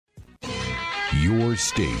Your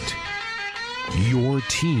state, your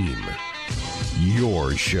team,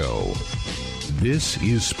 your show. This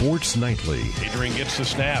is Sports Nightly. Adrian gets the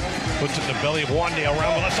snap, puts it in the belly of Wandale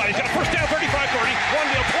around the left side. He's got a first down, 35-30.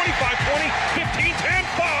 Wandale 25-20,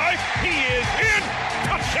 15-10-5. He is in.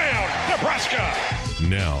 Touchdown, Nebraska.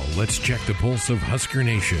 Now, let's check the pulse of Husker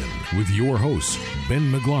Nation with your hosts, Ben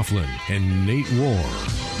McLaughlin and Nate Rohr.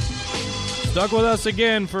 Stuck with us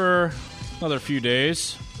again for another few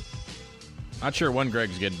days. Not sure when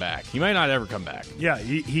Greg's getting back. He may not ever come back. Yeah,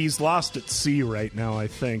 he's lost at sea right now, I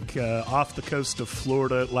think. Off the coast of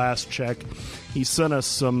Florida at last check. He sent us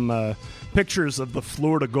some pictures of the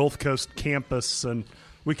Florida Gulf Coast campus, and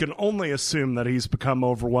we can only assume that he's become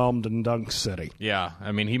overwhelmed in Dunk City. Yeah,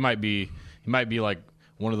 I mean, he might be like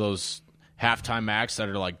one of those halftime acts that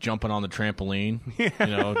are like jumping on the trampoline,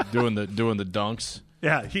 doing the dunks.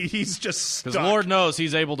 Yeah, he's just stuck. Because Lord knows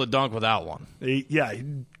he's able to dunk without one.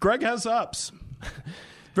 Greg has ups.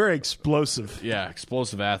 Very explosive. Yeah,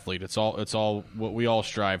 explosive athlete. It's all what we all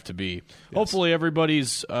strive to be. Yes. Hopefully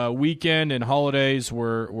everybody's weekend and holidays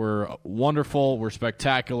were wonderful, were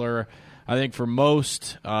spectacular. I think for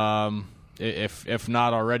most, if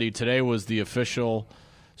not already, today was the official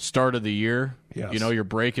start of the year. Yes. Your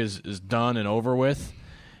break is done and over with.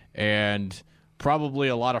 And probably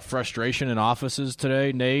a lot of frustration in offices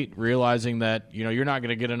today, Nate, realizing that you're not going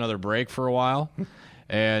to get another break for a while,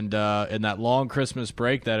 and that long Christmas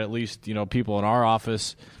break that at least people in our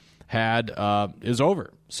office had is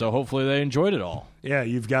over. So hopefully they enjoyed it all. Yeah,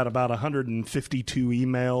 you've got about 152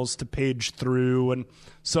 emails to page through, and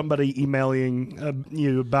somebody emailing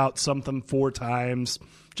you about something 4 times.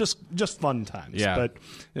 Just fun times. Yeah.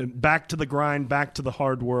 But back to the grind, back to the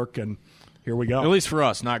hard work, and here we go. At least for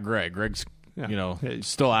us, not Greg. Greg's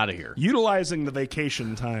still out of here. Utilizing the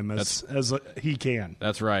vacation time as he can.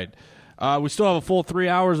 That's right. We still have a full 3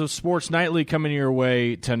 hours of Sports Nightly coming your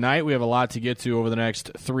way tonight. We have a lot to get to over the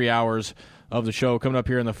next 3 hours of the show. Coming up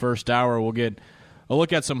here in the first hour, we'll get a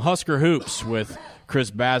look at some Husker hoops with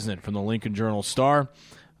Chris Basnett from the Lincoln Journal-Star.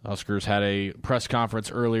 Huskers had a press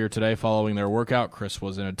conference earlier today following their workout. Chris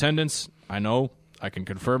was in attendance. I know. I can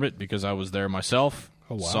confirm it because I was there myself.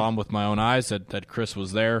 Oh, wow. Saw him with my own eyes that Chris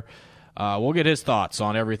was there. We'll get his thoughts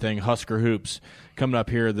on everything Husker hoops coming up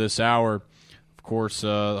here this hour. Of course,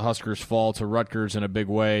 the Huskers fall to Rutgers in a big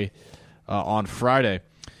way on Friday.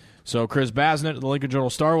 So Chris Basnett of the Lincoln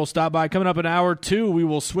Journal-Star will stop by. Coming up in hour 2, we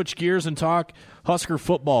will switch gears and talk Husker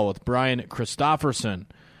football with Brian Christopherson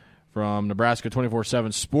from Nebraska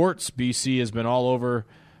 24/7 Sports. BC has been all over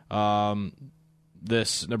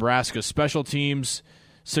this Nebraska special teams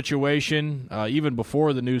situation. Even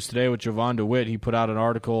before the news today with Yvan Ouedraogo, he put out an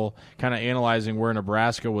article kind of analyzing where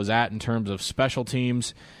Nebraska was at in terms of special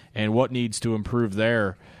teams and what needs to improve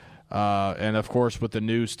there. And, of course, with the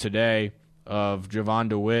news today of Yvan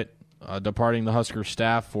Ouedraogo departing the Husker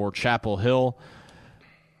staff for Chapel Hill,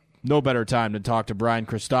 no better time to talk to Brian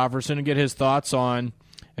Christopherson and get his thoughts on,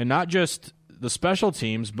 and not just the special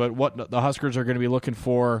teams, but what the Huskers are going to be looking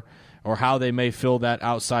for or how they may fill that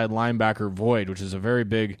outside linebacker void, which is a very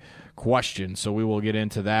big question. So we will get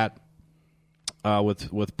into that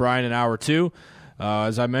with Brian in hour 2.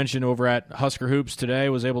 As I mentioned over at Husker Hoops today,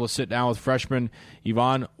 was able to sit down with freshman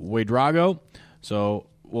Yvan Ouedraogo. So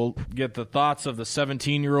we'll get the thoughts of the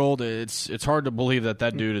 17-year-old. It's hard to believe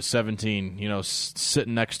that dude is 17,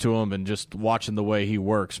 sitting next to him and just watching the way he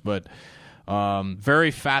works. But very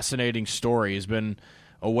fascinating story. He's been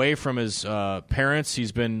away from his parents.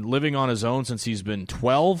 He's been living on his own since he's been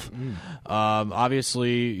 12.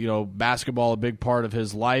 Obviously, basketball a big part of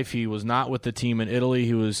his life. He was not with the team in Italy.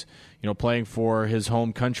 He was, playing for his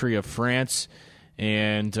home country of France,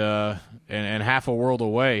 and half a world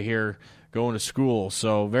away here going to school.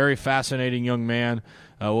 So very fascinating young man.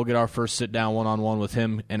 We'll get our first sit-down one-on-one with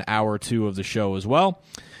him in hour 2 of the show as well.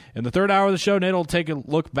 In the third hour of the show, Nate will take a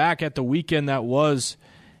look back at the weekend that was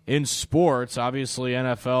in sports. Obviously,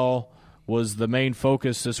 NFL was the main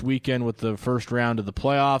focus this weekend with the first round of the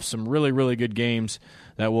playoffs. Some really, really good games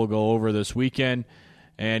that we'll go over this weekend,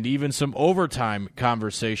 and even some overtime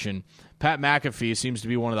conversation. Pat McAfee seems to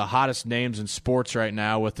be one of the hottest names in sports right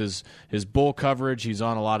now with his bull coverage. He's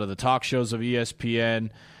on a lot of the talk shows of ESPN.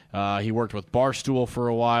 He worked with Barstool for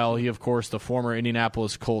a while. He, of course, the former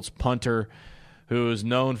Indianapolis Colts punter who is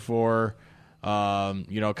known for, kind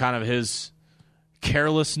of his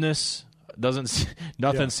carelessness.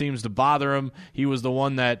 Nothing seems to bother him. He was the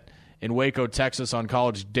one that in Waco, Texas on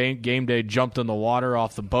college game day jumped in the water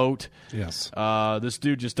off the boat. Yes. This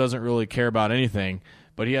dude just doesn't really care about anything,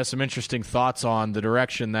 but he has some interesting thoughts on the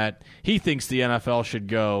direction that he thinks the NFL should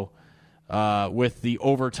go with the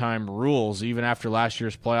overtime rules. Even after last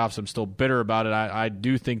year's playoffs, I'm still bitter about it. I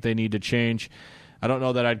do think they need to change. I don't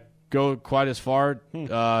know that I'd go quite as far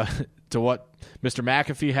to what Mr.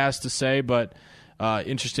 McAfee has to say, but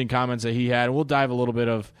interesting comments that he had. We'll dive a little bit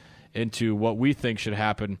into what we think should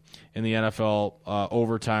happen in the NFL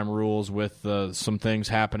overtime rules with some things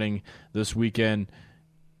happening this weekend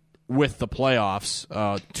with the playoffs,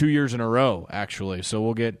 2 years in a row, actually. So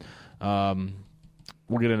we'll get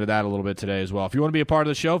into that a little bit today as well. If you want to be a part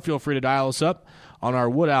of the show, feel free to dial us up on our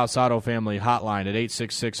Woodhouse Auto Family hotline at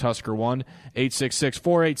 866-HUSKER-1,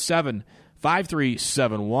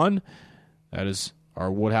 866-487-5371. That is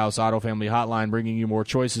our Woodhouse Auto Family hotline, bringing you more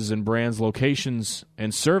choices in brands, locations,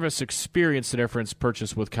 and service. Experience the difference.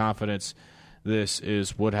 Purchase with confidence. This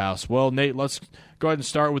is Woodhouse. Well, Nate, let's go ahead and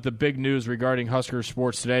start with the big news regarding Husker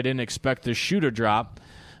sports today. I didn't expect this shoe to drop,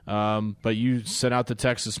 but you sent out the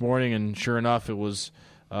text this morning, and sure enough, it was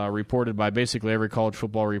reported by basically every college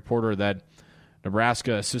football reporter that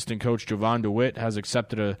Nebraska assistant coach Yvan Ouedraogo has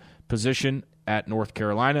accepted a position at North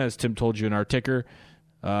Carolina. As Tim told you in our ticker,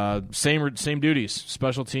 same duties,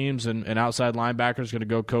 special teams and outside linebackers, going to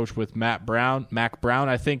go coach with Mac Brown.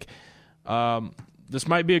 I think this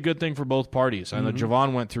might be a good thing for both parties. I know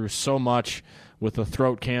Yvan went through so much with the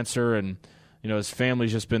throat cancer, and his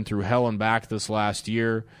family's just been through hell and back this last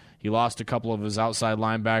year. He lost a couple of his outside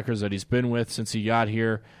linebackers that he's been with since he got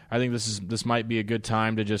here. I think this might be a good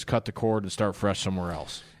time to just cut the cord and start fresh somewhere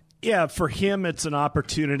else. Yeah, for him, it's an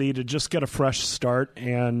opportunity to just get a fresh start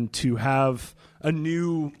and to have a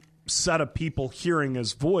new set of people hearing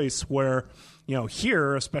his voice where,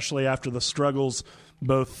 here, especially after the struggles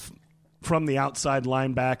both from the outside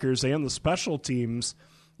linebackers and the special teams,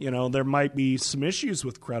 there might be some issues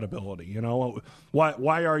with credibility.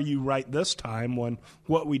 Why are you right this time when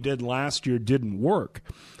what we did last year didn't work?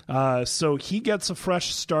 So he gets a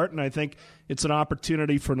fresh start, and I think it's an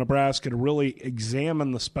opportunity for Nebraska to really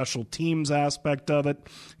examine the special teams aspect of it.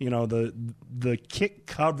 The kick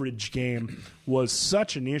coverage game was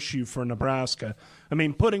such an issue for Nebraska. I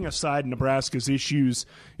mean, putting aside Nebraska's issues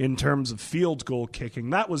in terms of field goal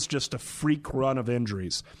kicking, that was just a freak run of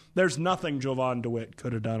injuries. There's nothing Yvan Ouedraogo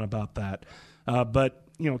could have done about that. But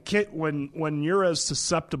when you're as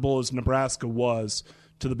susceptible as Nebraska was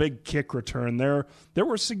to the big kick return, there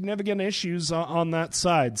were significant issues on that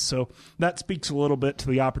side. So that speaks a little bit to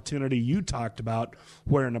the opportunity you talked about,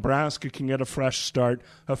 where Nebraska can get a fresh start,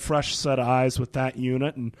 a fresh set of eyes with that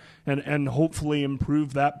unit, and hopefully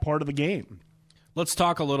improve that part of the game. Let's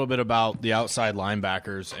talk a little bit about the outside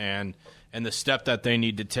linebackers and the step that they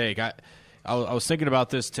need to take. I was thinking about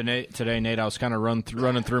this today, Nate. I was kind of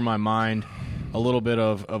running through my mind a little bit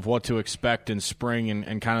of what to expect in spring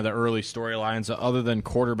and kind of the early storylines. Other than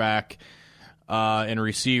quarterback and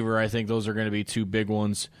receiver, I think those are going to be two big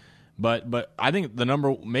ones. But I think the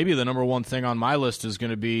number one thing on my list is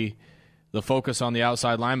going to be the focus on the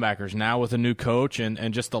outside linebackers now with a new coach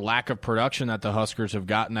and just the lack of production that the Huskers have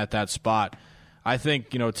gotten at that spot. I think,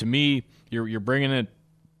 to me, you're bringing in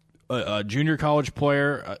a junior college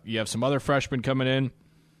player. You have some other freshmen coming in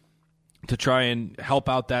to try and help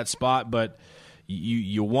out that spot, but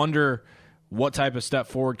you wonder what type of step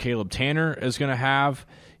forward Caleb Tanner is going to have.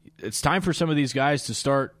 It's time for some of these guys to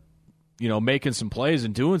start, making some plays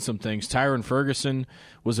and doing some things. Tyron Ferguson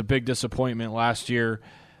was a big disappointment last year.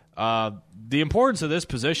 The importance of this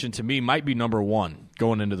position, to me, might be number one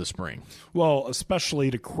going into the spring. Well,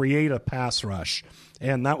 especially to create a pass rush.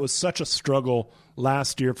 And that was such a struggle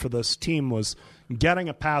last year for this team, was getting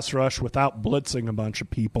a pass rush without blitzing a bunch of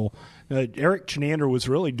people. Eric Chinander was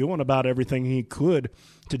really doing about everything he could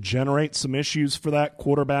to generate some issues for that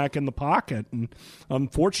quarterback in the pocket. And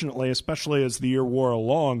unfortunately, especially as the year wore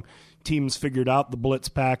along, teams figured out the blitz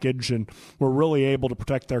package and were really able to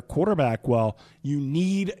protect their quarterback well. You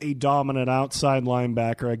need a dominant outside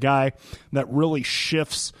linebacker, a guy that really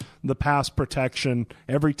shifts the pass protection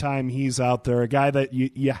every time he's out there, a guy that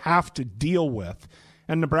you have to deal with.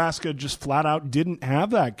 And Nebraska just flat out didn't have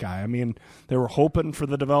that guy. I mean, they were hoping for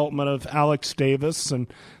the development of Alex Davis, and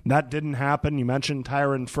that didn't happen. You mentioned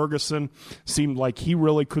Tyron Ferguson. Seemed like he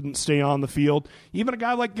really couldn't stay on the field. Even a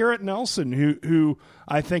guy like Garrett Nelson, who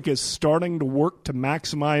I think is starting to work to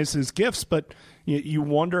maximize his gifts, but you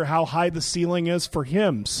wonder how high the ceiling is for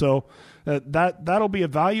him. So that'll be a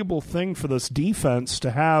valuable thing for this defense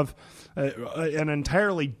to have an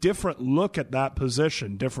entirely different look at that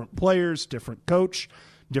position. Different players, different coach,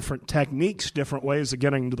 different techniques, different ways of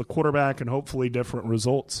getting to the quarterback, and hopefully different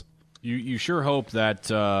results. You sure hope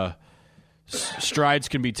that strides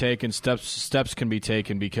can be taken, steps can be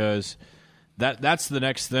taken, because that's the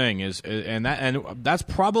next thing and that's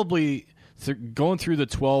probably going through the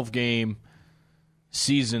 12-game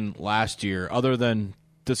season last year, other than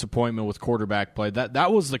disappointment with quarterback play,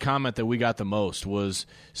 that was the comment that we got the most, was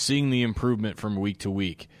seeing the improvement from week to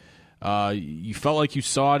week. You felt like you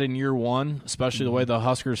saw it in year one, especially the way the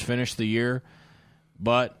Huskers finished the year.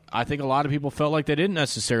 But I think a lot of people felt like they didn't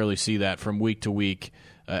necessarily see that from week to week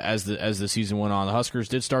as the season went on. The Huskers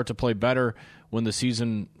did start to play better when the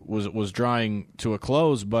season was drawing to a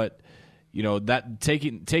close, but that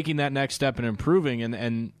taking that next step and improving,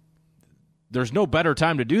 and there's no better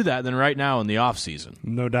time to do that than right now in the off season.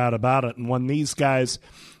 No doubt about it. And when these guys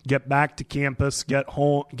get back to campus,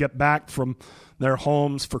 get back from their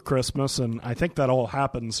homes for Christmas, and I think that all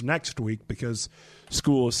happens next week because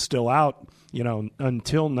school is still out,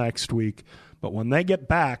 until next week. But when they get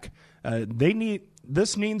back,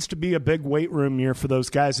 this needs to be a big weight room year for those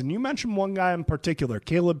guys. And you mentioned one guy in particular,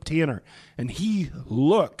 Caleb Tanner, and he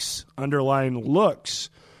looks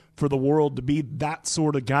for the world to be that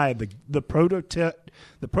sort of guy, the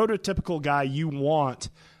prototypical guy you want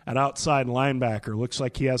at outside linebacker. Looks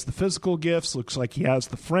like he has the physical gifts, looks like he has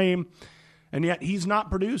the frame, and yet he's not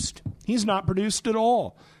produced. He's not produced at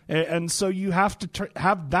all. And so you have to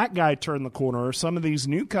have that guy turn the corner, or some of these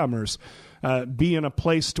newcomers be in a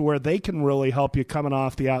place to where they can really help you coming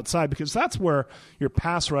off the outside, because that's where your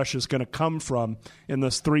pass rush is going to come from in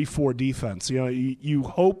this 3-4 defense. You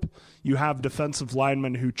hope you have defensive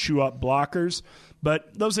linemen who chew up blockers,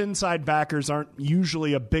 but those inside backers aren't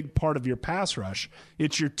usually a big part of your pass rush.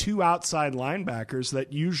 It's your two outside linebackers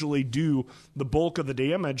that usually do the bulk of the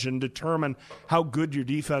damage and determine how good your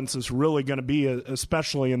defense is really going to be,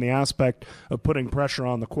 especially in the aspect of putting pressure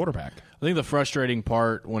on the quarterback. I think the frustrating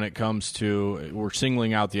part when it comes to, we're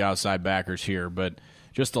singling out the outside backers here, but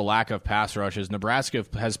just the lack of pass rushes. Nebraska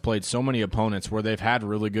has played so many opponents where they've had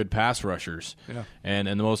really good pass rushers. Yeah. And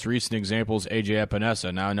the most recent example is A.J.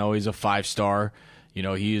 Epinesa. Now I know he's a 5-star.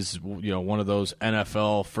 He's one of those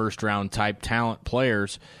NFL first-round type talent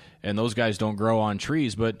players, and those guys don't grow on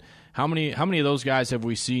trees. But how many of those guys have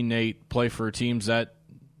we seen, Nate, play for teams that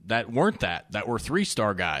weren't that were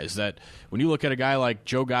 3-star guys? That when you look at a guy like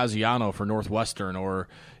Joe Gaziano for Northwestern, or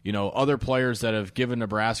other players that have given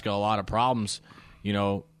Nebraska a lot of problems,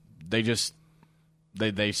 they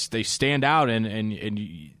stand out,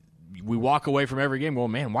 and we walk away from every game. Well,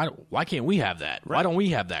 man, why can't we have that? Right. Why don't we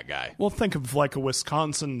have that guy? Well, think of like a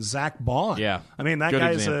Wisconsin Zach Bond. Yeah, I mean that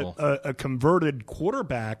guy's a converted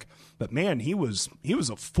quarterback, but man, he was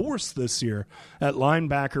a force this year at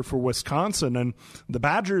linebacker for Wisconsin, and the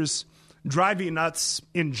Badgers drive you nuts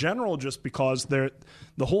in general just because the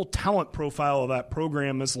whole talent profile of that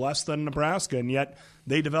program is less than Nebraska, and yet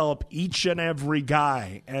they develop each and every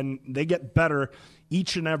guy, and they get better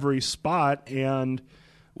each and every spot. And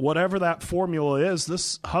whatever that formula is,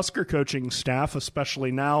 this Husker coaching staff,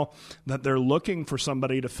 especially now that they're looking for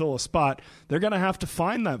somebody to fill a spot, they're going to have to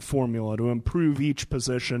find that formula to improve each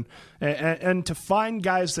position and to find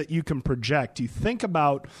guys that you can project. You think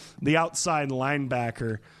about the outside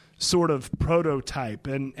linebacker sort of prototype,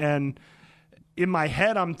 and in my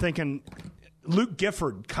head I'm thinking Luke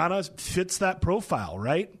Gifford kind of fits that profile,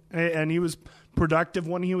 right? And he was productive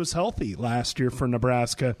when he was healthy last year for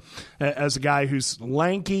Nebraska as a guy who's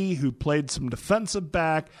lanky, who played some defensive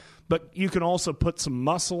back, but you can also put some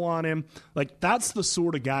muscle on him. Like, that's the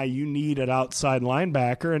sort of guy you need at outside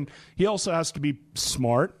linebacker, and he also has to be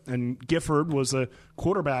smart, and Gifford was a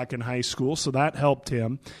quarterback in high school, so that helped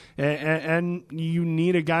him. And you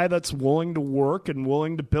need a guy that's willing to work and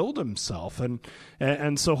willing to build himself. And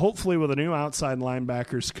so hopefully with a new outside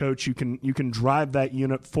linebackers coach, you can drive that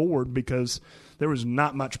unit forward, because there was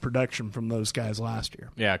not much production from those guys last year.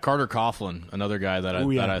 Yeah, Carter Coughlin, another guy that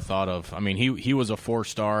I thought of. I mean, he was a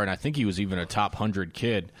 4-star, and I think he was even a top 100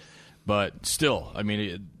 kid. But still, I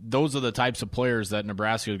mean, those are the types of players that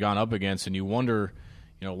Nebraska has gone up against, and you wonder,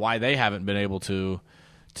 why they haven't been able to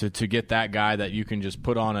get that guy that you can just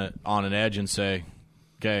put on an edge and say,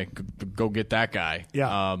 okay, go get that guy.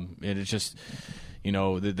 Yeah. And it's just,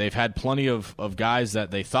 they've had plenty of guys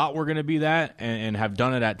that they thought were going to be that and have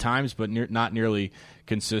done it at times, but not nearly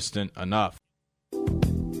consistent enough.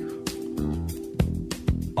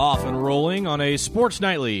 Off and rolling on a Sports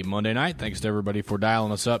Nightly Monday night. Thanks to everybody for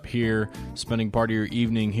dialing us up here, spending part of your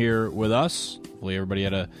evening here with us. Hopefully everybody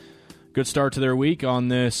had a good start to their week on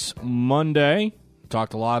this Monday.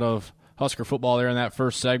 Talked a lot of Husker football there in that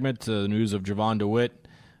first segment. The news of Yvan Ouedraogo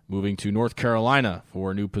moving to North Carolina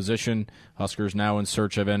for a new position. Huskers now in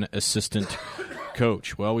search of an assistant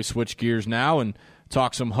coach. Well, we switch gears now and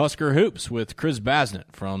talk some Husker hoops with Chris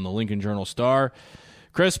Basnett from the Lincoln Journal-Star.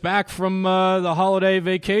 Chris, back from the holiday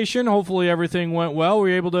vacation. Hopefully everything went well. Were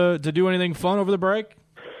you able to do anything fun over the break?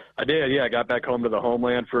 I did, yeah. I got back home to the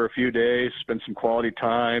homeland for a few days, spent some quality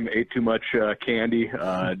time, ate too much candy,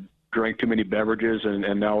 drank too many beverages,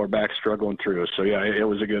 and now we're back struggling through. So, yeah, it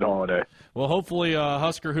was a good holiday. Well, hopefully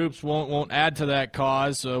Husker Hoops won't add to that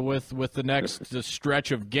cause with the next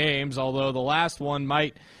stretch of games, although the last one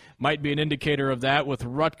might be an indicator of that with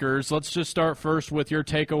Rutgers. Let's just start first with your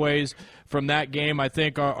takeaways from that game. I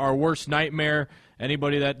think our worst nightmare,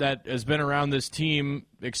 anybody that has been around this team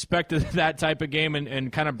expected that type of game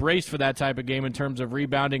and kind of braced for that type of game in terms of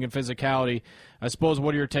rebounding and physicality. I suppose,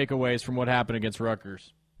 what are your takeaways from what happened against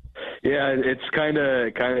Rutgers? Yeah, it's kind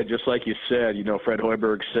of just like you said. You know, Fred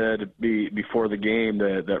Hoiberg said before the game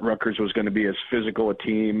that Rutgers was going to be as physical a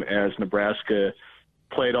team as Nebraska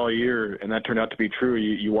played all year, and that turned out to be true.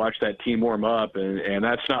 You watch that team warm up, and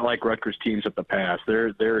that's not like Rutgers teams of the past.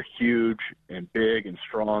 They're huge and big and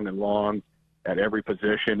strong and long at every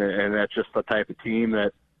position, and that's just the type of team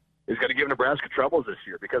that is going to give Nebraska troubles this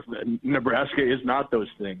year, because Nebraska is not those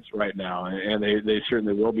things right now, and they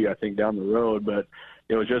certainly will be, I think, down the road. But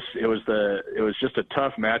it was just a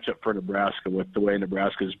tough matchup for Nebraska with the way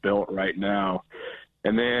Nebraska is built right now.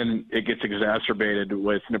 And then it gets exacerbated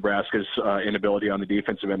with Nebraska's inability on the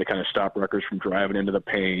defensive end to kind of stop Rutgers from driving into the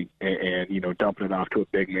paint and dumping it off to a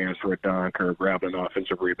big man for a dunk or grabbing an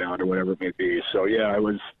offensive rebound or whatever it may be. So, yeah,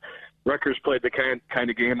 Rutgers played the kind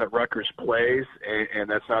of game that Rutgers plays, and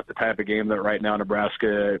that's not the type of game that right now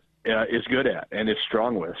Nebraska is good at and is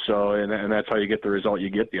strong with. So, and that's how you get the result you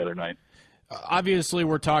get the other night. Obviously,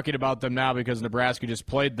 we're talking about them now because Nebraska just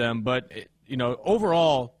played them, but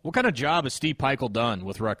overall, what kind of job has Steve Pikiell done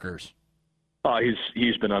with Rutgers? Oh,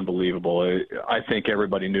 he's been unbelievable. I think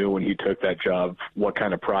everybody knew when he took that job what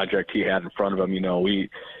kind of project he had in front of him.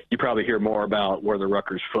 You probably hear more about where the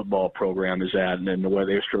Rutgers football program is at and the way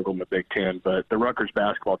they've struggled in the Big Ten, but the Rutgers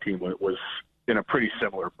basketball team was in a pretty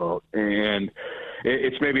similar boat. And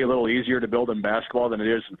it's maybe a little easier to build in basketball than it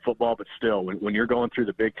is in football, but still, when you're going through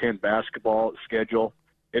the Big Ten basketball schedule,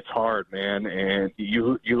 it's hard, man. And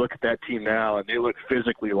you look at that team now, and they look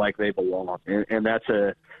physically like they belong. And that's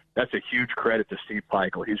a huge credit to Steve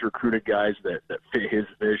Pikiell. He's recruited guys that fit his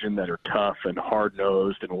vision, that are tough and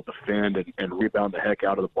hard-nosed and will defend and rebound the heck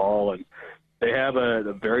out of the ball. And they have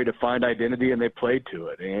a very defined identity, and they played to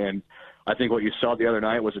it. And I think what you saw the other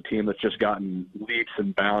night was a team that's just gotten leaps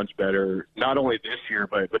and bounds better, not only this year,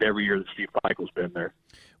 but every year that Steve Pikiell's been there.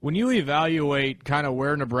 When you evaluate kind of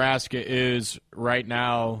where Nebraska is right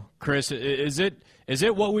now, Chris, is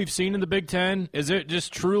it what we've seen in the Big Ten? Is it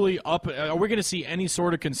just truly up? Are we going to see any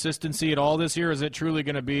sort of consistency at all this year? Is it truly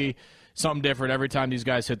going to be something different every time these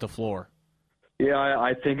guys hit the floor? Yeah,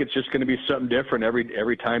 I think it's just going to be something different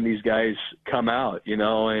every time these guys come out,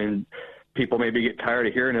 and people maybe get tired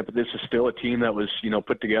of hearing it, but this is still a team that was,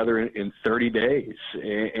 put together in 30 days.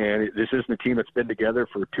 And this isn't a team that's been together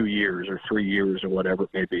for 2 years or 3 years or whatever it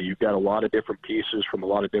may be. You've got a lot of different pieces from a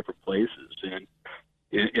lot of different places. And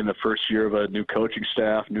in the first year of a new coaching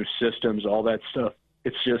staff, new systems, all that stuff,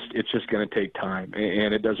 it's just going to take time.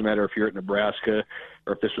 And it doesn't matter if you're at Nebraska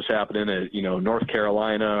or if this was happening at, North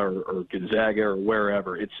Carolina or Gonzaga or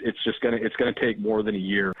wherever. It's going to take more than a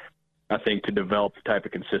year, I think, to develop the type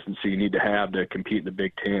of consistency you need to have to compete in the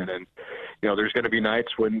Big Ten. And, there's going to be nights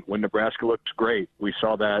when Nebraska looks great. We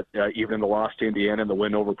saw that even in the loss to Indiana and the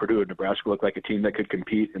win over Purdue. Nebraska looked like a team that could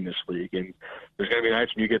compete in this league. And there's going to be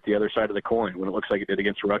nights when you get the other side of the coin, when it looks like it did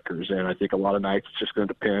against Rutgers. And I think a lot of nights it's just going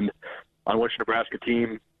to depend on which Nebraska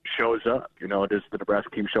team shows up. Does the Nebraska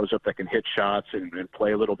team shows up that can hit shots and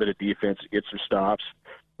play a little bit of defense and get some stops?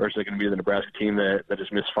 Or is it going to be the Nebraska team that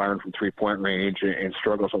is misfiring from three-point range and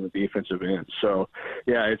struggles on the defensive end? So,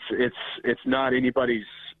 yeah, it's not anybody's,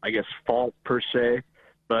 I guess, fault per se,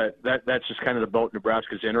 but that's just kind of the boat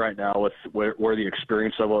Nebraska's in right now with where the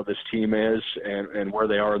experience level of this team is and where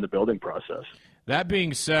they are in the building process. That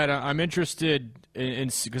being said, I'm interested in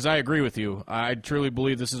because I agree with you. I truly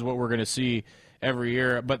believe this is what we're going to see every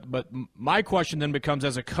year. But my question then becomes,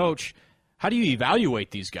 as a coach, how do you evaluate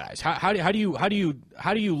these guys? How do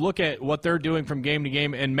you look at what they're doing from game to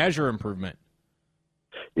game and measure improvement?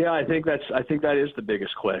 Yeah, I think that is the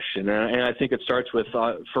biggest question, and I think it starts with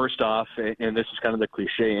first off, and this is kind of the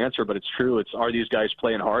cliche answer, but it's true. Are these guys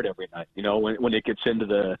playing hard every night? When it gets into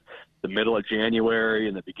the middle of January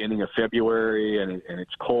and the beginning of February, and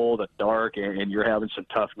it's cold and dark, and you're having some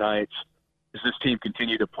tough nights. Does this team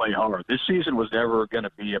continue to play hard? This season was never going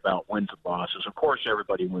to be about wins and losses. Of course,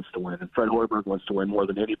 everybody wants to win, and Fred Hoiberg wants to win more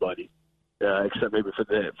than anybody, except maybe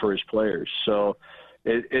for his players. So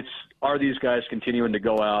are these guys continuing to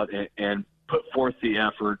go out and put forth the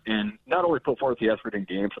effort, and not only put forth the effort in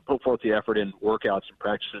games, but put forth the effort in workouts and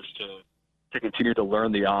practices to continue to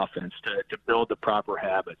learn the offense, to build the proper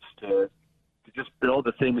habits, to just build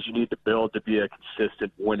the things you need to build to be a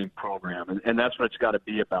consistent winning program. And that's what it's got to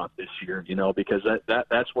be about this year, because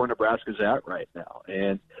that's where Nebraska's at right now.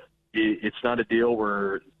 And it's not a deal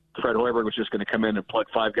where Fred Hoiberg was just going to come in and plug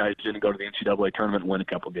 5 guys in and go to the NCAA tournament and win a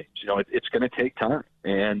couple games. It's going to take time,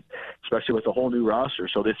 and especially with a whole new roster.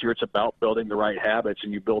 So this year it's about building the right habits,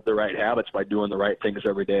 and you build the right habits by doing the right things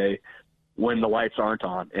every day when the lights aren't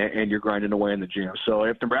on and you're grinding away in the gym. So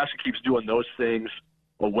if Nebraska keeps doing those things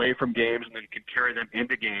away from games and then can carry them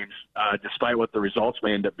into games, despite what the results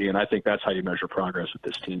may end up being, I think that's how you measure progress with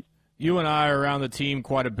this team. You and I are around the team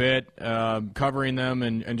quite a bit, covering them,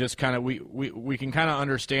 and just kind of we can kind of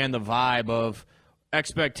understand the vibe of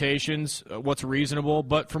expectations, what's reasonable.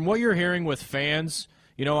 But from what you're hearing with fans,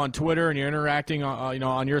 on Twitter, and you're interacting,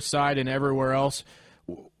 on your side and everywhere else,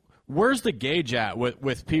 where's the gauge at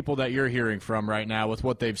with people that you're hearing from right now with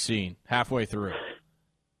what they've seen halfway through?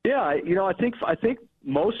 Yeah, I think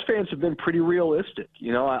most fans have been pretty realistic.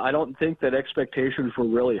 I don't think that expectations were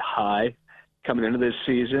really high coming into this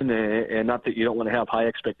season, and not that you don't want to have high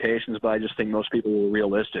expectations, but I just think most people were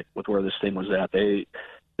realistic with where this thing was at. They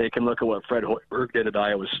can look at what Fred Hoiberg did at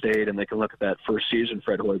Iowa State, and they can look at that first season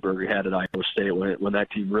Fred Hoiberg had at Iowa State when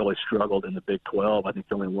that team really struggled in the Big 12. I think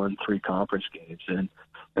they only won 3 conference games, and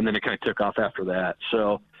then it kind of took off after that.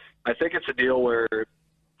 So I think it's a deal where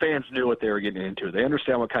fans knew what they were getting into. They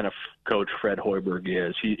understand what kind of coach Fred Hoiberg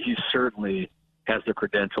is. He certainly has the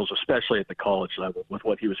credentials, especially at the college level, with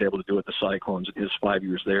what he was able to do with the Cyclones in his 5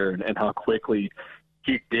 years there, and how quickly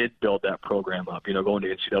he did build that program up, going to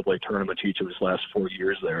NCAA tournaments each of his last 4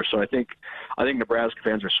 years there. So I think Nebraska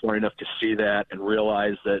fans are smart enough to see that and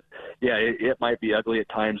realize that, yeah, it might be ugly at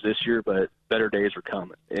times this year, but better days are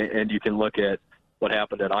coming. And you can look at what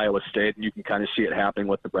happened at Iowa State, and you can kind of see it happening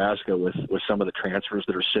with Nebraska with some of the transfers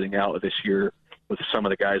that are sitting out this year, with some of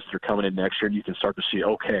the guys that are coming in next year, and you can start to see,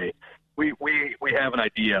 okay, we have an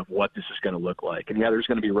idea of what this is going to look like. And, yeah, there's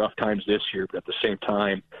going to be rough times this year, but at the same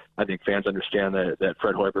time, I think fans understand that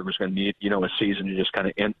Fred Hoiberg was going to need, a season to just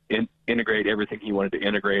kind of integrate everything he wanted to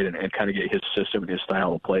integrate and kind of get his system and his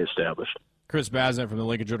style of play established. Chris Basnett from the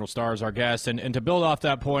Lincoln Journal-Star is our guest. And to build off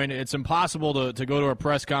that point, it's impossible to go to a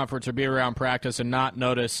press conference or be around practice and not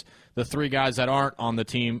notice the 3 guys that aren't on the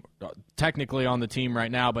team, technically on the team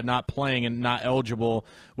right now, but not playing and not eligible,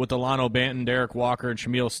 with Delano Banton, Derek Walker, and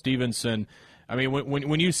Shamil Stevenson. I mean,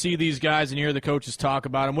 when you see these guys and you hear the coaches talk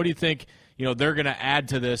about them, what do you think they're going to add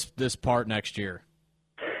to this part next year?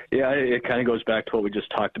 Yeah, it kind of goes back to what we just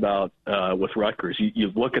talked about with Rutgers.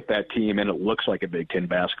 You look at that team, and it looks like a Big Ten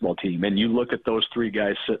basketball team. And you look at those 3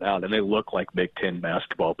 guys sitting out, and they look like Big Ten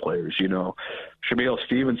basketball players. Shamil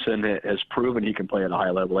Stevenson has proven he can play at a high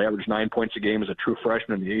level. He averaged 9 points a game as a true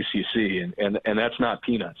freshman in the ACC, and that's not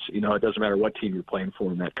peanuts. It doesn't matter what team you're playing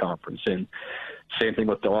for in that conference. And same thing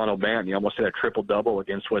with Delano Banton. He almost had a triple-double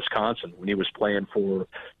against Wisconsin when he was playing for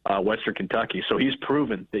Western Kentucky. So he's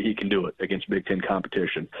proven that he can do it against Big Ten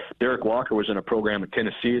competition. Derek Walker was in a program at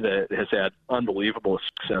Tennessee that has had unbelievable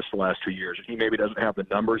success the last 2 years. He maybe doesn't have the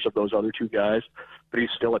numbers of those other 2 guys, but he's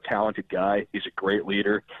still a talented guy. He's a great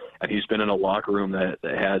leader, and he's been in a locker room that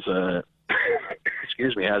has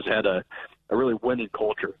has had a really winning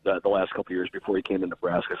culture the last couple of years before he came to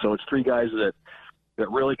Nebraska. So it's 3 guys that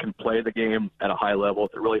really can play the game at a high level,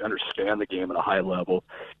 that really understand the game at a high level.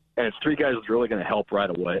 And it's 3 guys that's really going to help right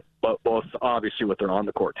away, but both obviously with their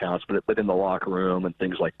on-the-court talents, but in the locker room and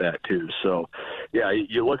things like that too. So, yeah,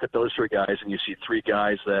 you look at those 3 guys and you see 3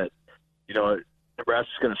 guys that,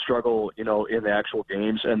 Nebraska's going to struggle, in the actual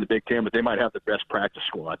games and the Big Ten, but they might have the best practice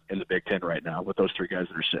squad in the Big Ten right now with those 3 guys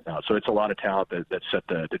that are sitting out. So it's a lot of talent that's set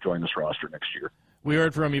to join this roster next year. We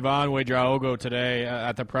heard from Yvan Ouedraogo today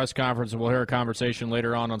at the press conference, and we'll hear a conversation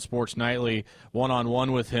later on Sports Nightly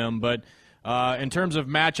one-on-one with him. But in terms of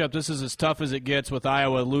matchup, this is as tough as it gets with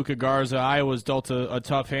Iowa. Luka Garza, Iowa's dealt a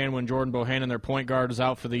tough hand when Jordan Bohannon, their point guard, is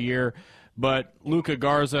out for the year. But Luka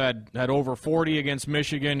Garza had over 40 against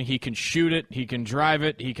Michigan. He can shoot it. He can drive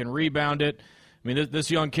it. He can rebound it. I mean, this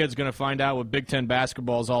young kid's going to find out what Big Ten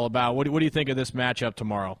basketball is all about. What do you think of this matchup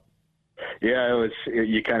tomorrow? Yeah,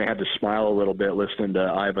 you kind of had to smile a little bit listening to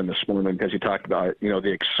Yvan this morning, because he talked about,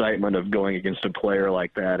 the excitement of going against a player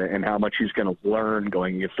like that and how much he's going to learn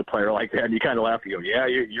going against a player like that. And you kind of laugh and go, yeah,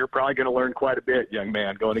 you're probably going to learn quite a bit, young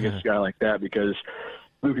man, going against a guy like that, because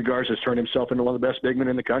Luka Garza has turned himself into one of the best big men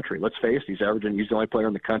in the country. Let's face it, he's the only player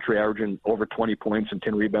in the country averaging over 20 points and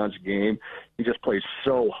 10 rebounds a game. He just plays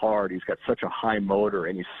so hard. He's got such a high motor,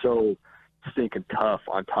 and he's so stinking tough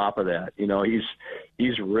on top of that.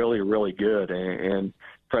 He's really, really good. And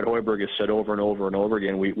Fred Hoiberg has said over and over and over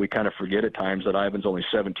again, we kind of forget at times that Yvan's only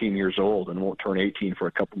 17 years old and won't turn 18 for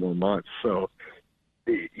a couple more months. So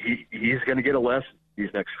he's going to get a lesson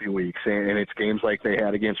these next few weeks. And it's games like they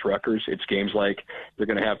had against Rutgers. It's games like they're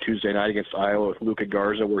going to have Tuesday night against Iowa with Luka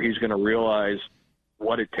Garza, where he's going to realize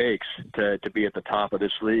what it takes to be at the top of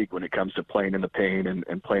this league when it comes to playing in the paint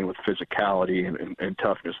and playing with physicality and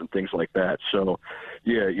toughness and things like that. So,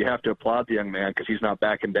 yeah, you have to applaud the young man because he's not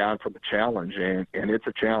backing down from the challenge, and it's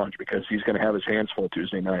a challenge because he's going to have his hands full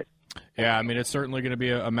Tuesday night. Yeah, I mean, it's certainly going to be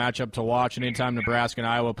a matchup to watch, and anytime Nebraska and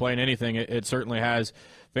Iowa playing anything, it certainly has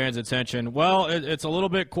fans' attention. Well, it's a little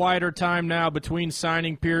bit quieter time now between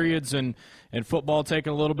signing periods and football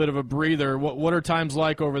taking a little bit of a breather. What are times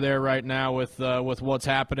like over there right now with what's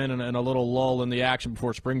happening and a little lull in the action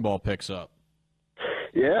before spring ball picks up?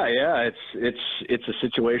 Yeah, it's a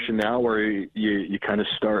situation now where you kind of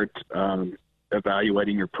start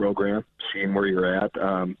evaluating your program, seeing where you're at.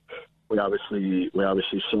 We obviously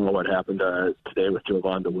saw what happened today with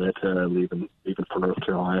Yvan Ouedraogo leaving for North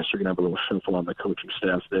Carolina. So you're gonna have a little shuffle on the coaching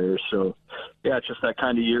staff there. So yeah, it's just that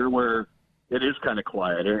kind of year where it is kind of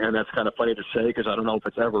quiet, and that's kind of funny to say because I don't know if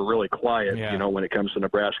it's ever really quiet, when it comes to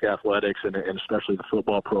Nebraska athletics and especially the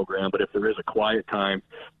football program. But if there is a quiet time,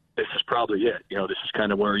 this is probably it. This is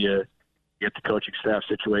kind of where you get the coaching staff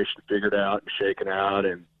situation figured out and shaken out,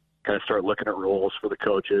 and kind of start looking at roles for the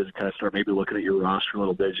coaches, kind of start maybe looking at your roster a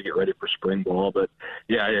little bit as you get ready for spring ball. But,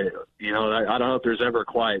 yeah, I don't know if there's ever a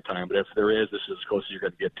quiet time, but if there is, this is as close as you're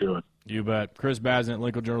going to get to it. You bet. Chris Basnett,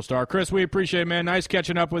 Lincoln Journal-Star. Chris, we appreciate it, man. Nice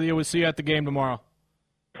catching up with you. We'll see you at the game tomorrow.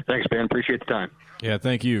 Thanks, Ben. Appreciate the time. Yeah,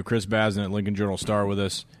 thank you. Chris Basnett, Lincoln Journal-Star with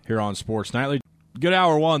us here on Sports Nightly. Good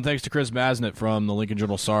hour one. Thanks to Chris Basnett from the Lincoln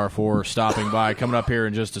Journal-Star for stopping by. Coming up here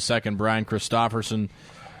in just a second, Brian Christopherson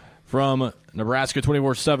from Nebraska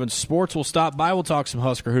 24/7 Sports will stop by. We'll talk some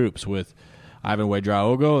Husker hoops with Yvan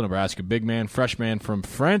Ouedraogo, Nebraska big man, freshman from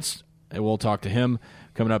France, and we'll talk to him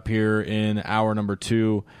coming up here in hour number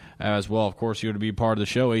 2 as well. Of course, you're to be part of the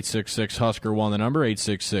show. 866-HUSKER-1, the number,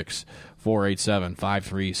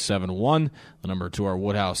 866-487-5371, the number to our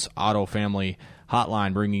Woodhouse Auto Family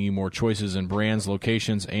hotline, bringing you more choices in brands,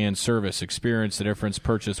 locations, and service. Experience the difference.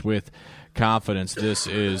 Purchase with confidence. This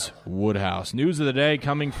is Woodhouse. News of the day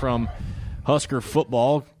coming from Husker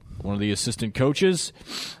football. One of the assistant coaches,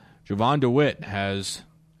 Yvan Ouedraogo, has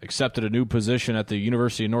accepted a new position at the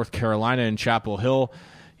University of North Carolina in Chapel Hill.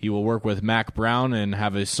 He will work with Mac Brown and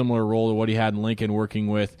have a similar role to what he had in Lincoln, working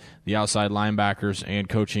with the outside linebackers and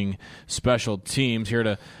coaching special teams. Here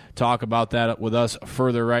to talk about that with us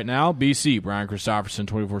further right now, BC, Brian Christopherson,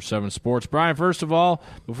 24/7 Sports. Brian, first of all,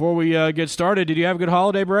 before we get started, did you have a good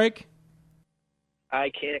holiday break? I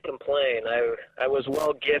can't complain. I was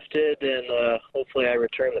well gifted, and hopefully I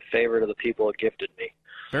return the favor to the people that gifted me.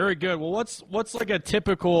 Very good. Well, what's like a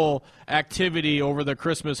typical activity over the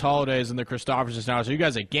Christmas holidays in the Christopherson's house? Are you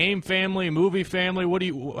guys a game family, movie family?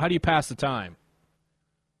 How do you pass the time?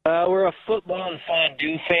 We're a football and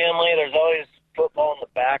fondue family. There's always football in the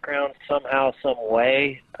background somehow, some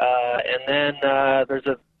way. And then there's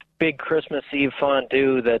a big Christmas Eve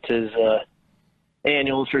fondue that is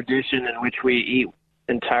annual tradition in which we eat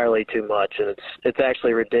entirely too much, and it's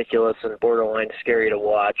actually ridiculous and borderline scary to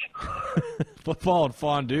watch. Football and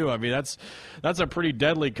fondue. I mean, that's a pretty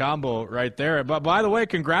deadly combo right there. But by the way,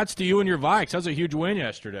 congrats to you and your Vikes. That was a huge win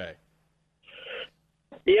yesterday.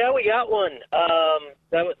 Yeah, we got one.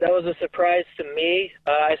 That was a surprise to me.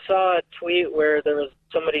 I saw a tweet where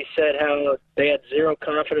somebody said how they had zero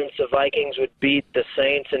confidence the Vikings would beat the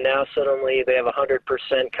Saints, and now suddenly they have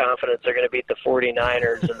 100% confidence they're going to beat the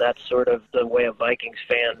 49ers, and that's sort of the way a Vikings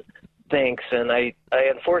fan thinks. And I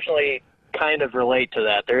unfortunately kind of relate to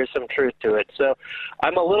that. There is some truth to it. So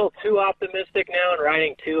I'm a little too optimistic now and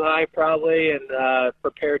riding too high probably, and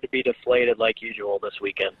prepared to be deflated like usual this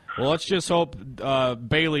weekend. Well, let's just hope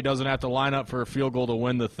Bailey doesn't have to line up for a field goal to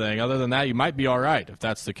win the thing. Other than that, you might be all right if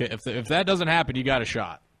that's the case. If that doesn't happen, you got a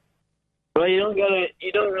shot. Well, you don't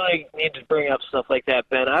really need to bring up stuff like that,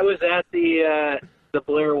 Ben. I was at the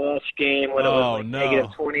Blair Walsh game when it was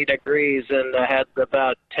negative 20 degrees, and I had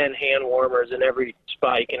about 10 hand warmers in every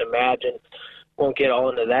spot you can imagine. Won't get all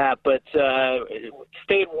into that, but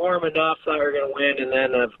stayed warm enough, thought we were going to win, and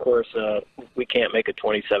then, of course, we can't make a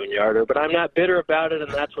 27-yarder. But I'm not bitter about it, and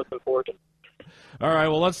that's what's important. All right,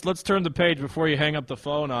 well, let's turn the page before you hang up the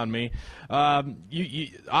phone on me. You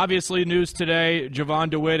obviously, news today,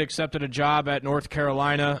 Yvan Ouedraogo accepted a job at North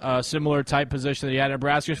Carolina, a similar type position that he had in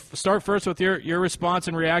Nebraska. Start first with your response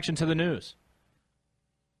and reaction to the news.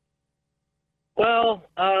 Well,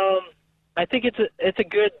 I think it's a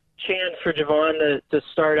good chance for Yvan to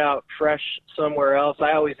start out fresh somewhere else.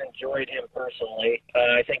 I always enjoyed him personally.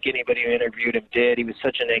 I think anybody who interviewed him did. He is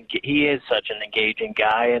such an engaging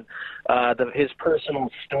guy, and his personal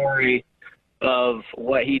story of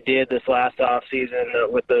what he did this last offseason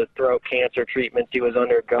with the throat cancer treatment he was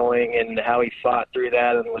undergoing and how he fought through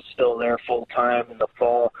that and was still there full time in the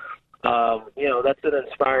fall. That's an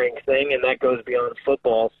inspiring thing, and that goes beyond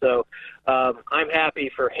football. So I'm happy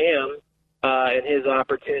for him and his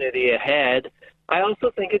opportunity ahead. I also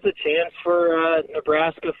think it's a chance for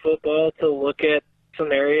Nebraska football to look at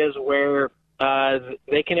some areas where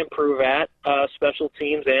they can improve at special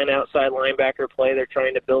teams and outside linebacker play. They're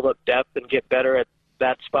trying to build up depth and get better at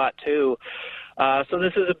that spot too. So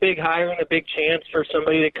this is a big hire and a big chance for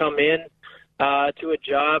somebody to come in to a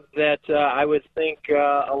job that I would think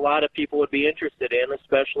a lot of people would be interested in,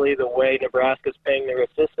 especially the way Nebraska's paying their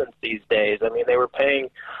assistants these days. I mean, they were paying,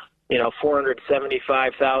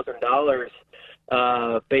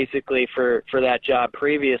 $475,000 basically for that job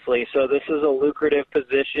previously. So this is a lucrative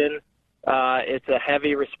position. It's a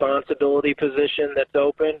heavy responsibility position that's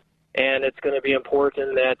open, and it's going to be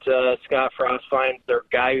important that Scott Frost finds their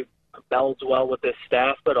guy who melds well with this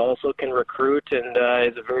staff, but also can recruit and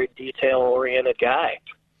is a very detail-oriented guy.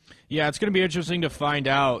 Yeah, it's going to be interesting to find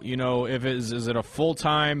out. If is it a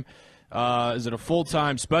full-time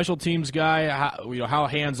special teams guy? How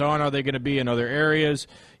hands-on are they going to be in other areas?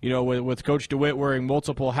 With Coach DeWitt wearing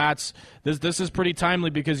multiple hats, this is pretty timely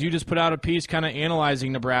because you just put out a piece kind of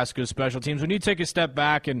analyzing Nebraska's special teams. When you take a step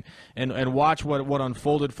back and watch what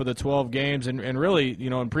unfolded for the 12 games and really,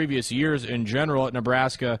 in previous years in general at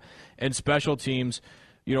Nebraska and special teams,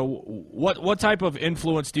 what type of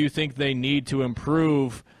influence do you think they need to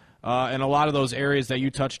improve in a lot of those areas that you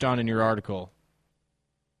touched on in your article?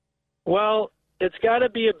 Well, it's got to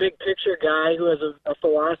be a big-picture guy who has a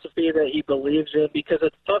philosophy that he believes in, because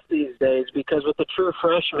it's tough these days, because with the true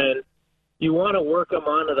freshmen, you want to work them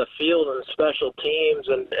onto the field and special teams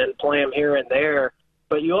and play them here and there,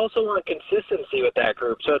 but you also want consistency with that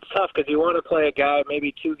group. So it's tough because you want to play a guy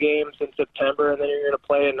maybe 2 games in September, and then you're going to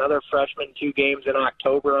play another freshman 2 games in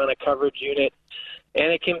October on a coverage unit,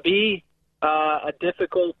 and it can be a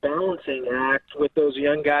difficult balancing act with those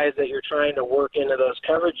young guys that you're trying to work into those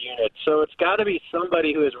coverage units. So it's got to be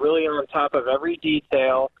somebody who is really on top of every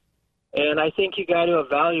detail, and I think you got to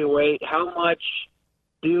evaluate how much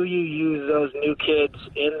do you use those new kids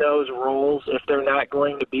in those roles if they're not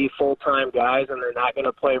going to be full-time guys and they're not going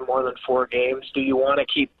to play more than 4 games. Do you want to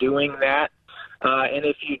keep doing that? And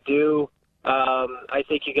if you do, I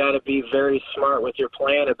think you got to be very smart with your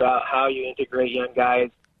plan about how you integrate young guys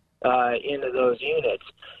into those units.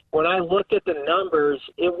 When I looked at the numbers,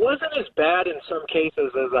 it wasn't as bad in some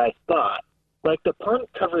cases as I thought. Like the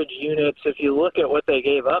punt coverage units, if you look at what they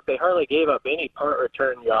gave up, they hardly gave up any punt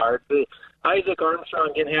return yards. Isaac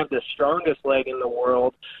Armstrong didn't have the strongest leg in the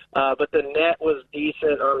world, but the net was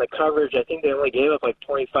decent on the coverage. I think they only gave up like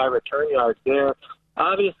 25 return yards there.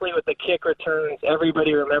 Obviously, with the kick returns,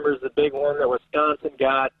 everybody remembers the big one that Wisconsin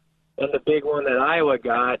got and the big one that Iowa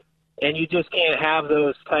got. And you just can't have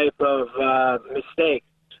those type of mistakes.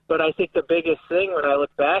 But I think the biggest thing when I look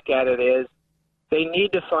back at it is they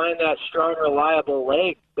need to find that strong, reliable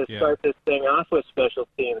leg to start this thing off with special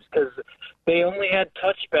teams, because they only had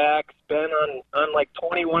touchbacks been on like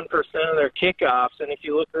 21% of their kickoffs. And if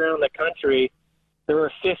you look around the country, there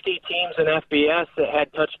were 50 teams in FBS that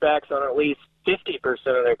had touchbacks on at least 50%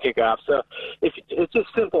 of their kickoffs. So it's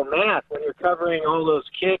just simple math. When you're covering all those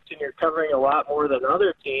kicks and you're covering a lot more than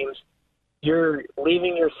other teams, you're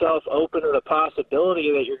leaving yourself open to the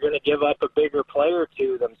possibility that you're going to give up a bigger play or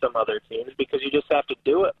two than some other teams because you just have to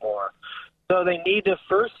do it more. So they need to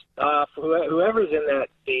first off, whoever's in that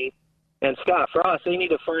seat, and Scott Frost, they need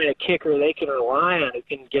to find a kicker they can rely on who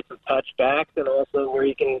can get some touchbacks and also where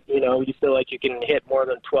you can, you feel like you can hit more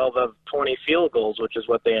than 12 of 20 field goals, which is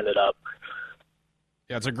what they ended up.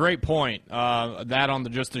 Yeah, it's a great point. That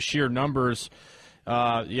on just the sheer numbers.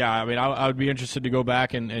 I mean, I would be interested to go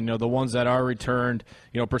back and the ones that are returned,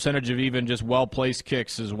 percentage of even just well-placed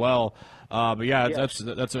kicks as well.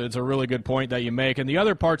 It's a really good point that you make. And the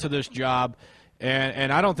other parts of this job,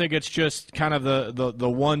 and I don't think it's just kind of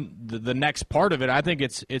the next part of it. I think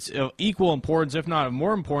it's of equal importance, if not of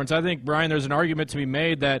more importance. I think, Brian, there's an argument to be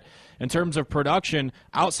made that in terms of production,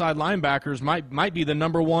 outside linebackers might be the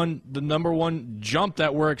number one jump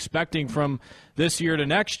that we're expecting from this year to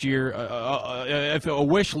next year. If a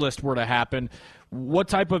wish list were to happen, what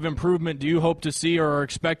type of improvement do you hope to see or are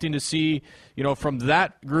expecting to see, from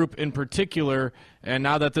that group in particular? And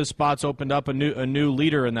now that this spot's opened up, a new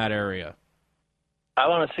leader in that area. I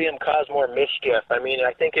want to see him cause more mischief. I mean,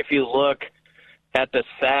 I think if you look at the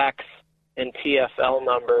sacks and TFL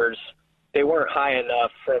numbers, they weren't high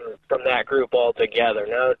enough from that group altogether.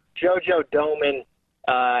 Now, JoJo Doman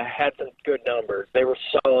had some good numbers. They were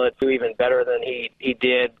solid, even better than he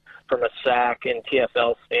did from a sack and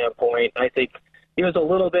TFL standpoint. I think he was a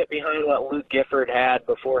little bit behind what Luke Gifford had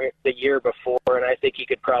the year before, and I think he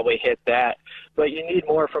could probably hit that. But you need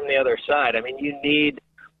more from the other side. I mean, you need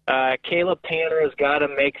Caleb Tanner has got to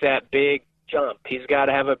make that big jump. He's got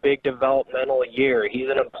to have a big developmental year. He's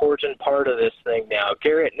an important part of this thing now.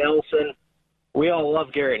 Garrett Nelson, we all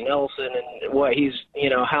love Garrett Nelson and what he's,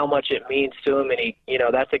 how much it means to him. And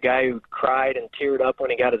that's a guy who cried and teared up when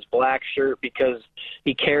he got his black shirt because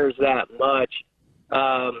he cares that much.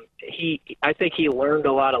 I think he learned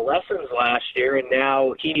a lot of lessons last year, and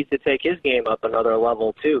now he needs to take his game up another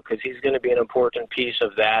level too, because he's going to be an important piece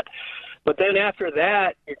of that. But then after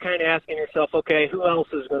that, you're kind of asking yourself, okay, who else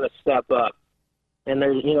is going to step up? And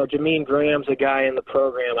there's, Jamean Graham's a guy in the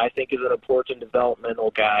program I think is an important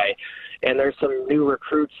developmental guy. And there's some new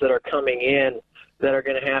recruits that are coming in that are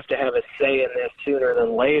going to have a say in this sooner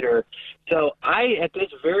than later. So at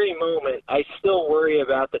this very moment, I still worry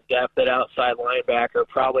about the depth at outside linebacker,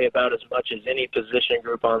 probably about as much as any position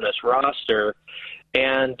group on this roster.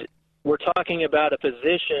 And we're talking about a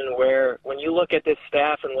position where when you look at this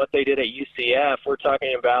staff and what they did at UCF, we're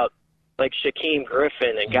talking about like Shaquem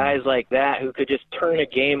Griffin and guys like that who could just turn a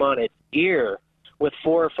game on its ear with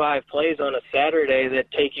 4 or 5 plays on a Saturday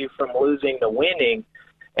that take you from losing to winning.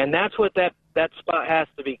 And that's what that spot has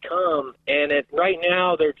to become. And right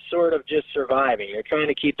now they're sort of just surviving. They're trying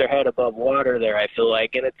to keep their head above water there, I feel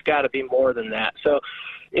like, and it's got to be more than that. So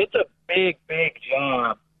it's a big, big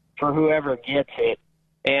job for whoever gets it.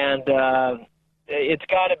 And it's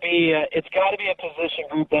got to be a position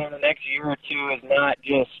group that in the next year or two is not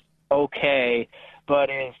just okay, but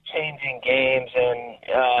is changing games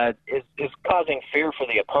and is causing fear for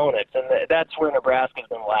the opponents, and that's where Nebraska's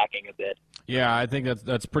been lacking a bit. Yeah, I think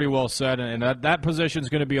that's pretty well said, and that position is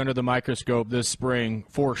going to be under the microscope this spring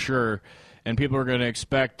for sure. And people are going to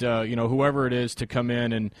expect, whoever it is to come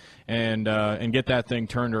in and get that thing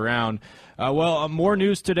turned around. More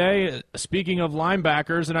news today. Speaking of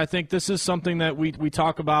linebackers, and I think this is something that we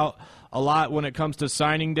talk about a lot when it comes to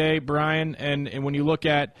signing day, Brian. And when you look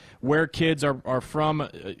at where kids are from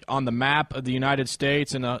on the map of the United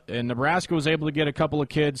States, and Nebraska was able to get a couple of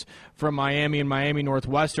kids from Miami and Miami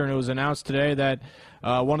Northwestern. It was announced today that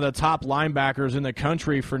one of the top linebackers in the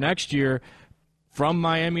country for next year from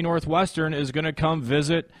Miami Northwestern is going to come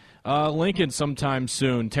visit Lincoln sometime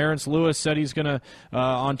soon. Terrence Lewis said he's going to,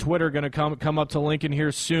 on Twitter, going to come up to Lincoln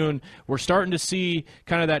here soon. We're starting to see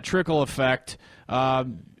kind of that trickle effect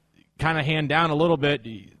kind of hand down a little bit.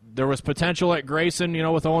 There was potential at Grayson,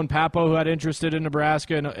 with Owen Papo, who had interested in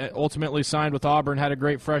Nebraska and ultimately signed with Auburn, had a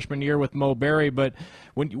great freshman year with Mo Berry. But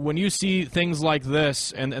when you see things like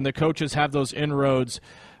this and the coaches have those inroads,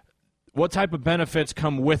 what type of benefits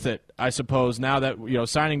come with it, I suppose, now that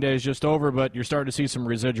signing day is just over, but you're starting to see some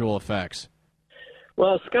residual effects?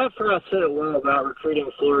 Well, Scott Frost said it well about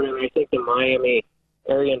recruiting Florida, and I think the Miami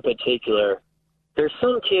area in particular. There's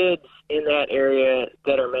some kids in that area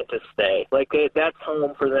that are meant to stay. Like, that's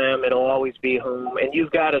home for them. It'll always be home. And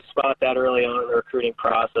you've got to spot that early on in the recruiting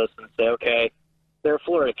process and say, okay, they're a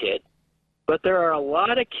Florida kid. But there are a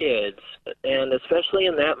lot of kids, and especially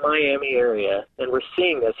in that Miami area, and we're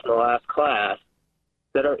seeing this in the last class,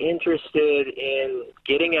 that are interested in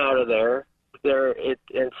getting out of there.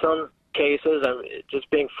 In some cases, I'm just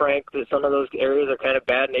being frank, that some of those areas are kind of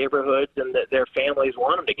bad neighborhoods, and that their families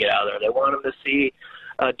want them to get out of there. They want them to see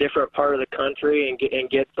a different part of the country and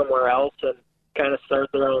get somewhere else and kind of start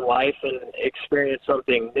their own life and experience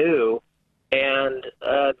something new. And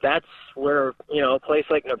that's where, a place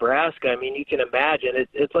like Nebraska, I mean, you can imagine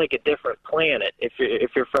it's like a different planet if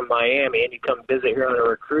you're from Miami and you come visit here on a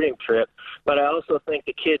recruiting trip. But I also think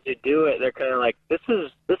the kids who do it, they're kind of like, this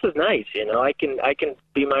is nice, I can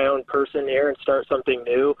be my own person here and start something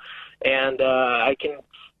new. And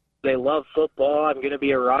they love football. I'm going to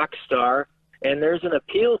be a rock star. And there's an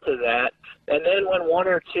appeal to that. And then when one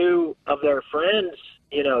or two of their friends,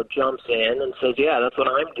 jumps in and says, yeah, that's what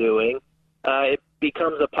I'm doing, it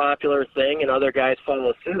becomes a popular thing and other guys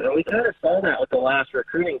follow suit. And we kind of saw that with the last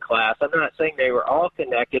recruiting class. I'm not saying they were all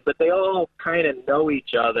connected, but they all kind of know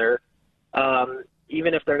each other,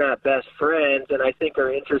 even if they're not best friends, and I think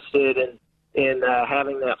are interested in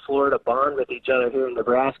having that Florida bond with each other here in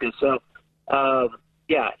Nebraska. So,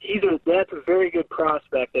 that's a very good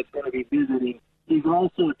prospect that's going to be visiting. He's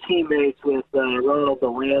also teammates with Ronald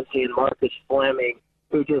Delancey and Marcus Fleming,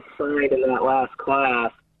 who just signed in that last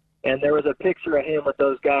class. And there was a picture of him with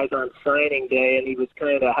those guys on signing day, and he was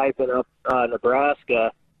kind of hyping up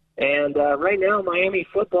Nebraska. And right now, Miami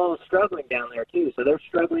football is struggling down there, too. So they're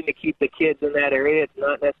struggling to keep the kids in that area. It's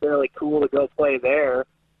not necessarily cool to go play there.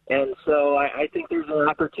 And so I think there's an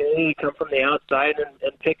opportunity to come from the outside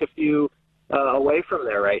and pick a few away from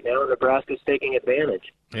there right now. Nebraska's taking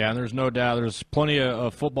advantage. Yeah, and there's no doubt there's plenty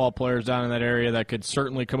of football players down in that area that could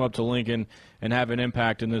certainly come up to Lincoln and have an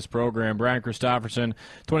impact in this program. Brian Christopherson,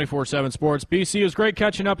 24/7 Sports. BC, it was great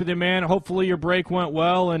catching up with you, man. Hopefully your break went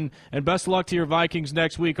well, and best of luck to your Vikings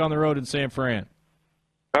next week on the road in San Fran.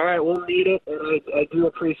 All right, we'll need it, and I do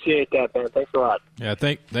appreciate that, Ben. Thanks a lot. Yeah,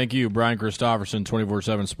 thank you, Brian Christopherson,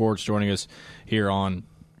 24/7 Sports, joining us here on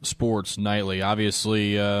Sports Nightly.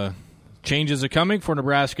 Obviously, changes are coming for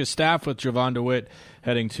Nebraska staff with Yvan Ouedraogo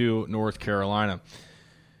heading to North Carolina.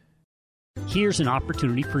 Here's an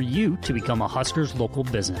opportunity for you to become a Huskers local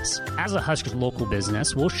business. As a Huskers local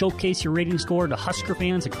business, we'll showcase your rating score to Husker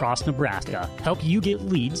fans across Nebraska, help you get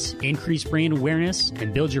leads, increase brand awareness,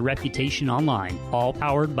 and build your reputation online, all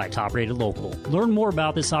powered by Top Rated Local. Learn more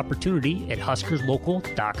about this opportunity at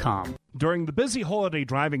huskerslocal.com. During the busy holiday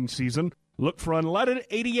driving season, look for Unleaded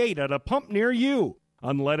 88 at a pump near you.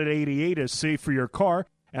 Unleaded 88 is safe for your car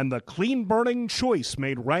and the clean-burning choice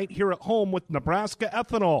made right here at home with Nebraska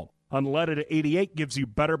ethanol. Unleaded 88 gives you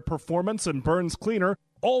better performance and burns cleaner,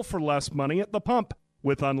 all for less money at the pump.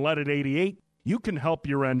 With Unleaded 88, you can help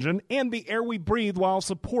your engine and the air we breathe while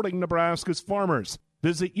supporting Nebraska's farmers.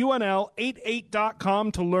 Visit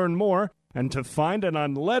UNL88.com to learn more and to find an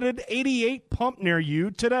Unleaded 88 pump near you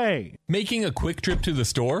today. Making a quick trip to the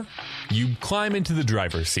store? You climb into the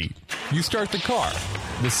driver's seat. You start the car.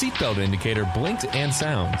 The seatbelt indicator blinks and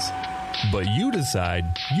sounds. But you decide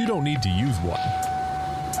you don't need to use one.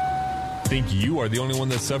 Think you are the only one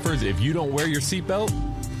that suffers if you don't wear your seatbelt?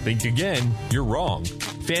 Think again, you're wrong.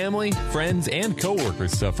 Family, friends, and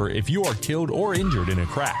coworkers suffer if you are killed or injured in a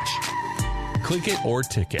crash. Click it or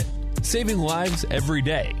ticket. Saving lives every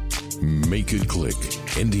day. Make it click.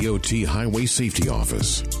 NDOT Highway Safety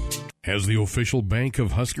Office. As the official bank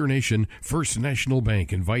of Husker Nation, First National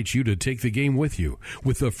Bank invites you to take the game with you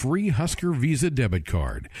with a free Husker Visa debit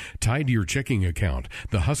card. Tied to your checking account,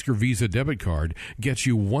 the Husker Visa debit card gets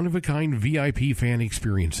you one-of-a-kind VIP fan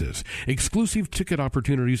experiences, exclusive ticket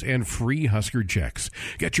opportunities, and free Husker checks.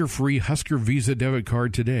 Get your free Husker Visa debit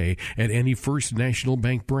card today at any First National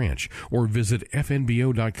Bank branch or visit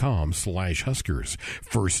fnbo.com/Huskers.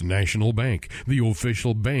 First National Bank, the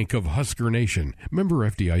official bank of Husker Nation. Member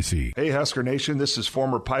FDIC. Hey, Husker Nation, this is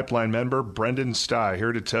former Pipeline member Brendan Stye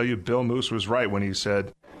here to tell you Bill Moose was right when he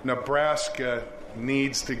said, Nebraska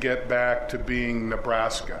needs to get back to being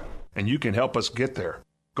Nebraska. And you can help us get there.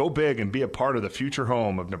 Go big and be a part of the future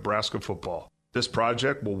home of Nebraska football. This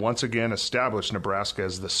project will once again establish Nebraska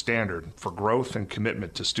as the standard for growth and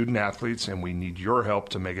commitment to student athletes, and we need your help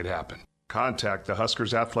to make it happen. Contact the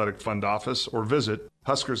Huskers Athletic Fund office or visit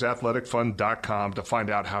huskersathleticfund.com to find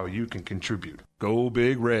out how you can contribute. Go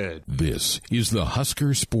Big Red. This is the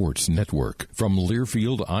Husker Sports Network from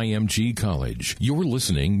Learfield IMG College. You're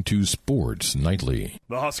listening to Sports Nightly.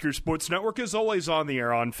 The Husker Sports Network is always on the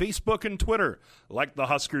air on Facebook and Twitter. Like the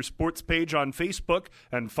Husker Sports page on Facebook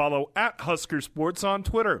and follow at Husker Sports on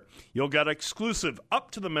Twitter. You'll get exclusive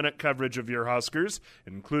up-to-the-minute coverage of your Huskers,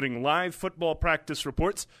 including live football practice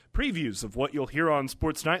reports, previews of what you'll hear on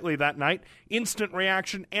Sports Nightly that night, instant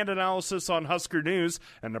reaction and analysis on Husker News,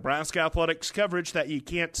 and Nebraska athletics coverage that you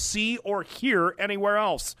can't see or hear anywhere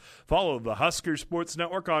else. Follow the Husker Sports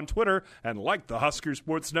Network on Twitter and like the Husker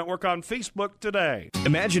Sports Network on Facebook today.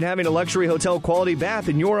 Imagine having a luxury hotel quality bath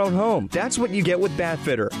in your own home. That's what you get with Bath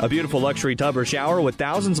Fitter, a beautiful luxury tub or shower with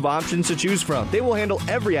thousands of options to choose from. They will handle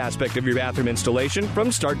every aspect of your bathroom installation from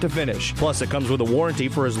start to finish. Plus, it comes with a warranty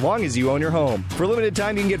for as long as you own your home. For a limited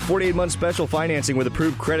time, you can get 48 months special financing with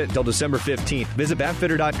approved credit until December 15th. Visit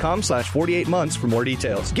bathfitter.com/48 months for more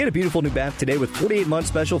details. Get a beautiful new bath today with 48 months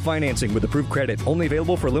special financing with approved credit. Only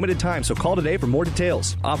available for a limited time, so call today for more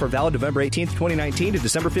details. Offer valid November 18th, 2019 to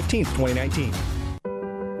December 15th, 2019.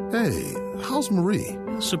 Hey, how's Marie?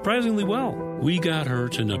 Surprisingly well. We got her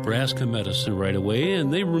to Nebraska Medicine right away,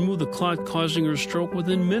 and they removed the clot causing her stroke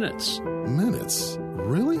within minutes. Minutes?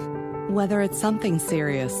 Really? Whether it's something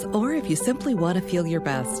serious or if you simply want to feel your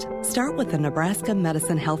best, start with the Nebraska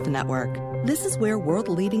Medicine Health Network. This is where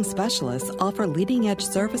world-leading specialists offer leading-edge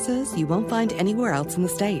services you won't find anywhere else in the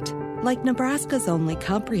state. Like Nebraska's only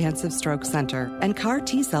comprehensive stroke center and CAR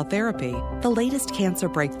T-cell therapy, the latest cancer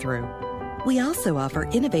breakthrough. We also offer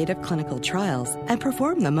innovative clinical trials and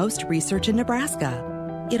perform the most research in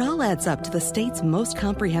Nebraska. It all adds up to the state's most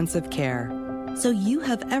comprehensive care, so you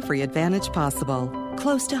have every advantage possible.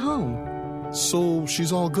 close to home. So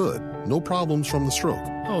she's all good. No problems from the stroke.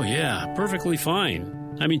 Oh, yeah, perfectly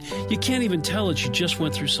fine. I mean, you can't even tell that she just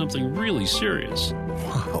went through something really serious.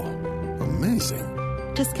 Wow, amazing.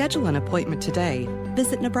 To schedule an appointment today,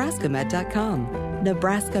 visit NebraskaMed.com.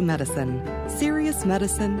 Nebraska Medicine. Serious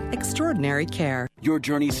medicine, extraordinary care. Your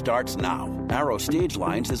journey starts now. Arrow Stage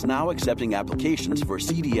Lines is now accepting applications for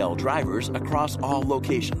CDL drivers across all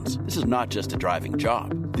locations. This is not just a driving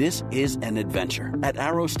job. This is an adventure. At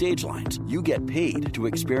Arrow Stage Lines, you get paid to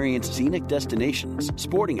experience scenic destinations,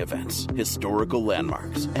 sporting events, historical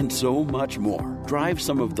landmarks, and so much more. Drive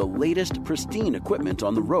some of the latest pristine equipment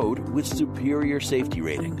on the road with superior safety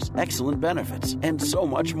ratings, excellent benefits, and so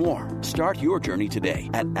much more. Start your journey today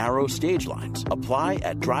at Arrow Stage Lines. Apply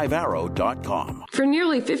at drivearrow.com. For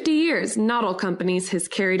nearly 50 years, Noddle Companies has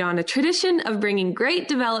carried on a tradition of bringing great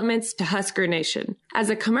developments to Husker Nation. As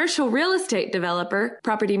a commercial real estate developer,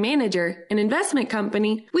 property manager, and investment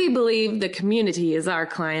company, we believe the community is our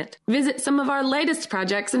client. Visit some of our latest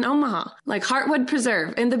projects in Omaha, like Heartwood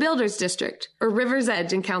Preserve in the Builders District or River's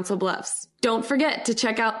Edge in Council Bluffs. Don't forget to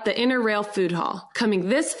check out the Inner Rail Food Hall, coming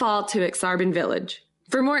this fall to Exarban Village.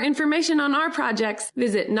 For more information on our projects,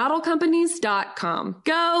 visit noddlecompanies.com.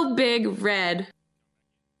 Go Big Red!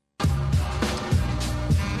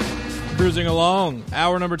 Cruising along,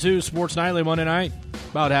 hour number 2, Sports Nightly Monday night.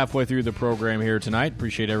 About halfway through the program here tonight.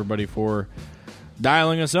 Appreciate everybody for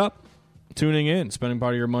dialing us up, tuning in, spending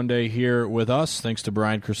part of your Monday here with us. Thanks to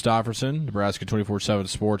Brian Christopherson, Nebraska 24/7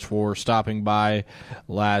 Sports, for stopping by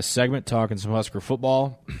last segment, talking some Husker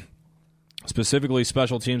football, specifically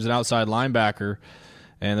special teams and outside linebacker,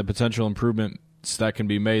 and the potential improvements that can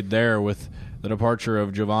be made there with the departure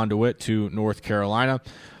of Yvan Ouedraogo to North Carolina.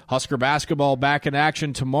 Husker basketball back in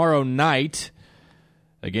action tomorrow night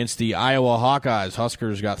against the Iowa Hawkeyes.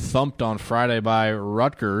 Huskers got thumped on Friday by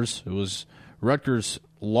Rutgers. It was Rutgers'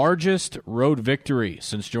 largest road victory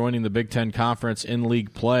since joining the Big Ten Conference in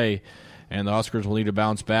league play, and the Huskers will need to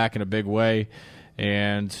bounce back in a big way,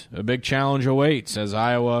 and a big challenge awaits as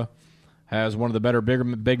Iowa has one of the better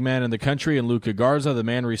big men in the country in Luka Garza, the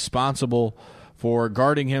man responsible for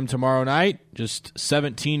guarding him tomorrow night. Just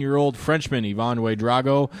 17-year-old Frenchman Yvan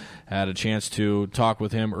Ouedraogo. Had a chance to talk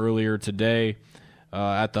with him earlier today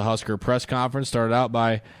at the Husker press conference. Started out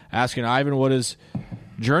by asking Yvan what his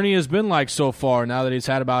journey has been like so far now that he's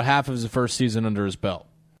had about half of his first season under his belt.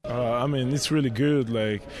 I mean, it's really good.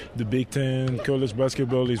 Like, the Big Ten, college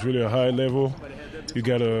basketball is really a high level.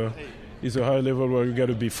 It's a high level where you got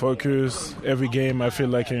to be focused. Every game I feel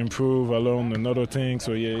like I improve, I learn another thing.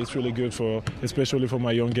 So, yeah, it's really good, especially for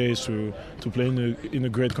my young age, to play in a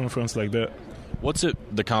great conference like that. What's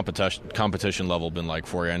the competition level been like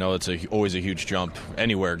for you? I know it's always a huge jump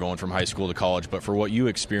anywhere going from high school to college, but for what you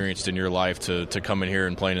experienced in your life to come in here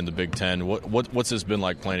and playing in the Big Ten, what's this been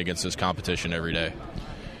like playing against this competition every day?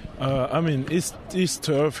 I mean, it's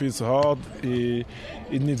tough, it's hard, it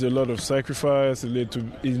needs a lot of sacrifice, it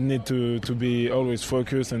needs to be always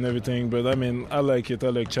focused and everything, but I mean, I like it, I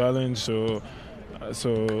like challenge, so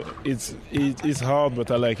it's hard,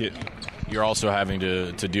 but I like it. You're also having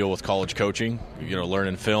to deal with college coaching,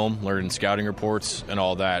 learning film, learning scouting reports, and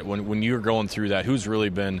all that. When you're going through that, who's really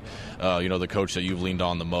been, the coach that you've leaned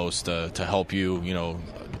on the most to help you,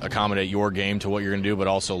 accommodate your game to what you're going to do, but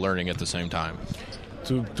also learning at the same time?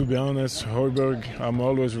 To be honest, Hoiberg, I'm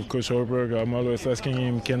always with Coach Hoiberg. I'm always asking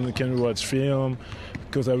him, can we watch film?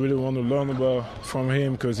 Because I really want to learn from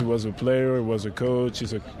him, because he was a player, he was a coach,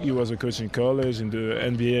 he was a coach in college, in the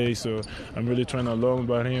NBA, so I'm really trying to learn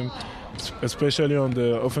about him. Especially on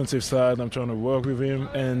the offensive side, I'm trying to work with him.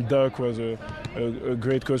 And Doug was a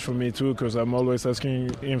great coach for me too, because I'm always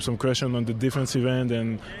asking him some questions on the defensive end,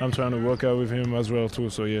 and I'm trying to work out with him as well too.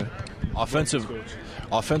 So yeah.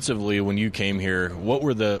 Offensively, when you came here, what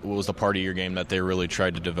was the part of your game that they really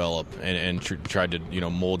tried to develop and tried to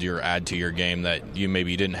mold add to your game that you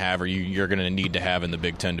maybe didn't have or you're going to need to have in the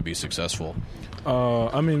Big Ten to be successful?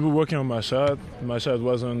 I mean, we're working on my shot. My shot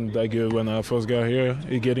wasn't that good when I first got here.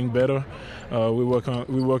 It's getting better. We're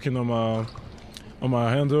working on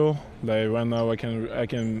my handle. Like right now, I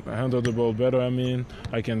can handle the ball better. I mean,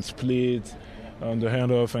 I can split on the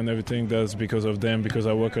handoff and everything. That's because of them, because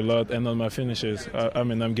I work a lot. And on my finishes,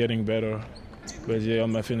 I'm getting better. But yeah,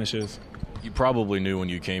 on my finishes. You probably knew when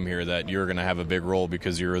you came here that you were going to have a big role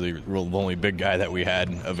because you're the only big guy that we had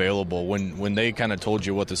available. When they kind of told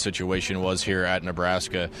you what the situation was here at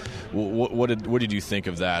Nebraska, what did you think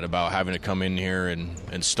of that, about having to come in here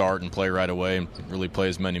and start and play right away and really play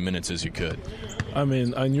as many minutes as you could? I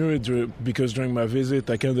mean, I knew it because during my visit,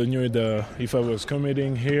 I kind of knew that if I was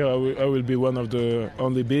committing here, I will be one of the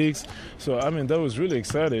only bigs. So, I mean, that was really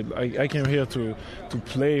excited. I came here to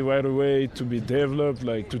play right away, to be developed,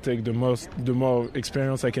 like to take the more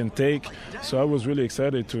experience I can take. So I was really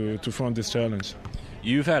excited to front this challenge.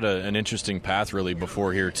 You've had an interesting path really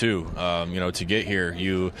before here too. To get here,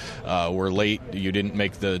 you were late. You didn't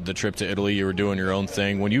make the trip to Italy. You were doing your own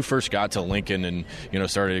thing. When you first got to Lincoln and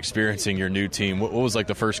started experiencing your new team, what was like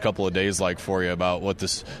the first couple of days like for you about what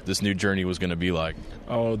this new journey was going to be like?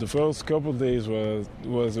 Oh, the first couple of days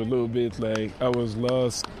was a little bit like I was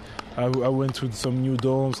lost. I went to some new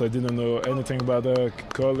dorms. I didn't know anything about the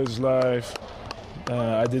college life.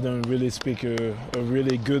 I didn't really speak a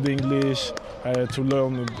really good English. I had to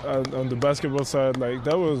learn on the basketball side. Like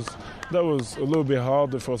that was a little bit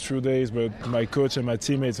hard the first few days, but my coach and my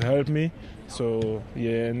teammates helped me. So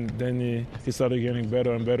yeah, and then he started getting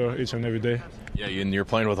better and better each and every day. Yeah, and you're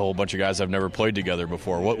playing with a whole bunch of guys that have never played together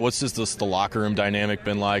before. What's the locker room dynamic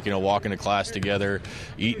been like? Walking to class together,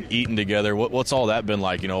 eating together. What's all that been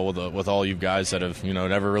like? With all you guys that have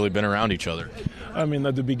never really been around each other. I mean,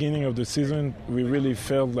 at the beginning of the season, we really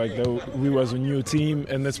felt like that we was a new team,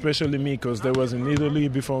 and especially me, because there was in Italy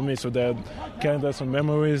before me, so that kind of some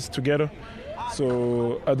memories together.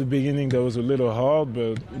 So at the beginning, that was a little hard,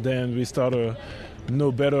 but then we started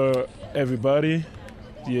know better everybody.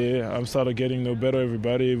 Yeah, I started getting to know better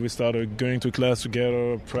everybody. We started going to class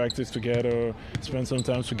together, practice together, spend some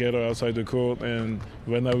time together outside the court, and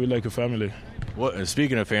right now we're like a family.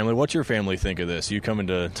 Speaking of family, what's your family think of this? You coming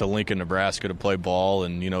to Lincoln, Nebraska to play ball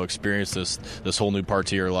and, experience this whole new part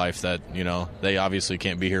to your life that, they obviously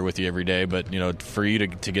can't be here with you every day, but, for you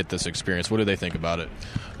to get this experience, what do they think about it?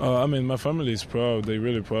 I mean, my family is proud. They're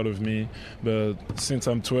really proud of me. But since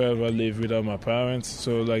I'm 12, I live without my parents.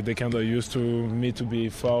 So, they kind of used to me to be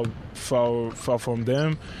far from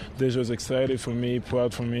them. They're just excited for me,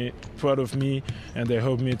 proud of me, and they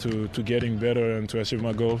help me to getting better and to achieve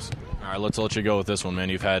my goals. All right, let's let you go with this one, man.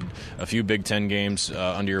 You've had a few Big Ten games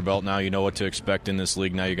under your belt now. You know what to expect in this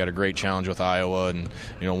league now. You got a great challenge with Iowa, and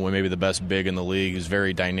maybe the best big in the league. Who's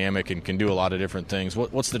very dynamic and can do a lot of different things.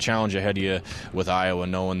 What's the challenge ahead of you with Iowa,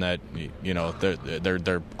 knowing that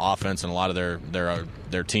their offense and a lot of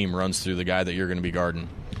their team runs through the guy that you're going to be guarding?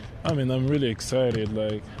 I mean, I'm really excited.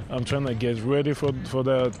 I'm trying to get ready for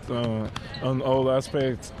that on all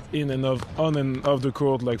aspects, on and off the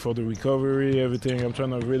court, for the recovery, everything. I'm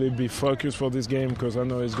trying to really be focused for this game because I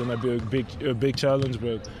know it's going to be a big challenge.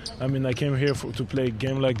 But, I mean, I came here to play a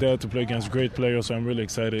game like that, to play against great players, so I'm really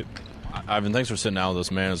excited. Yvan, thanks for sitting down with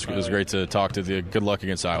us, man. It was great to talk to you. Good luck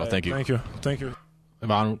against Iowa. Thank you. Thank you.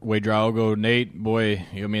 Yvan Ouedraogo, Nate, boy,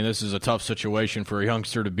 this is a tough situation for a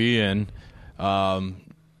youngster to be in.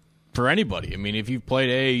 For anybody. I mean, if you've played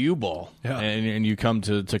AAU ball and you come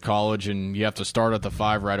to college and you have to start at the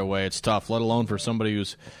 5 right away, it's tough, let alone for somebody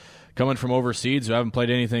who's coming from overseas who haven't played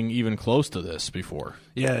anything even close to this before.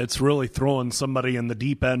 Yeah, it's really throwing somebody in the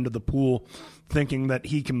deep end of the pool thinking that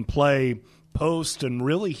he can play post, and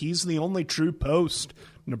really he's the only true post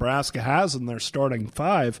Nebraska has in their starting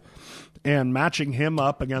 5. And matching him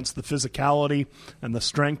up against the physicality and the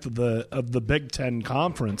strength of the Big Ten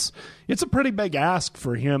Conference, it's a pretty big ask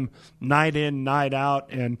for him night in, night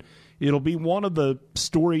out, and it'll be one of the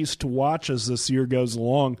stories to watch as this year goes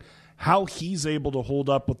along, how he's able to hold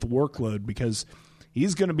up with the workload, because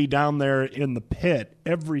he's going to be down there in the pit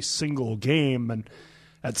every single game, and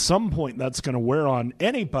at some point that's going to wear on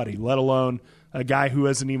anybody, let alone a guy who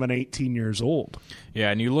isn't even 18 years old.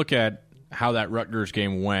 Yeah, and you look at how that Rutgers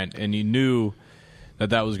game went, and you knew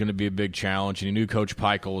that was going to be a big challenge, and you knew Coach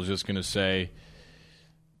Peichel was just going to say,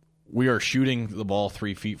 we are shooting the ball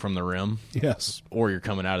 3 feet from the rim, yes, or you're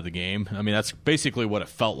coming out of the game. I mean, that's basically what it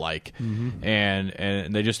felt like,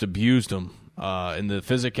 and they just abused him. And the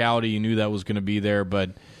physicality, you knew that was going to be there,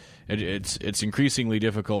 but it's increasingly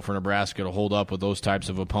difficult for Nebraska to hold up with those types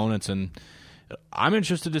of opponents, and I'm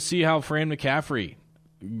interested to see how Fran McCaffrey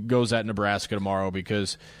goes at Nebraska tomorrow,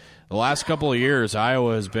 because the last couple of years,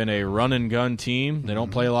 Iowa has been a run-and-gun team. They don't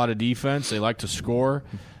play a lot of defense. They like to score.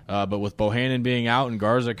 But with Bohannon being out and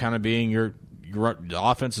Garza kind of being the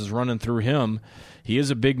offense is running through him, he is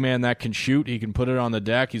a big man that can shoot. He can put it on the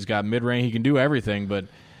deck. He's got mid-range. He can do everything. But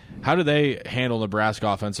How do they handle Nebraska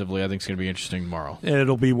offensively? I think it's going to be interesting tomorrow.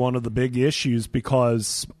 It'll be one of the big issues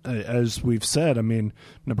because, as we've said, I mean,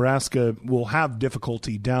 Nebraska will have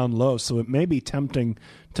difficulty down low, so it may be tempting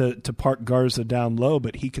to park Garza down low,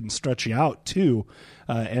 but he can stretch you out too.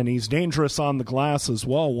 And he's dangerous on the glass as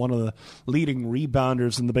well, one of the leading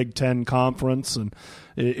rebounders in the Big Ten Conference. And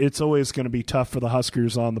it's always going to be tough for the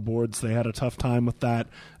Huskers on the boards. They had a tough time with that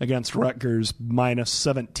against Rutgers, minus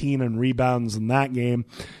 17 in rebounds in that game.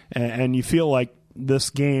 And you feel like this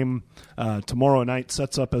game tomorrow night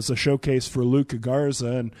sets up as a showcase for Luka Garza,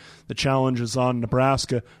 and the challenge is on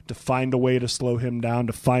Nebraska to find a way to slow him down,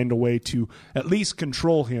 to find a way to at least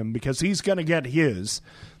control him, because he's going to get his.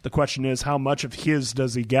 The question is, how much of his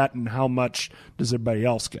does he get and how much does everybody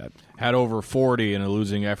else get? Had over 40 in a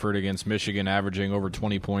losing effort against Michigan, averaging over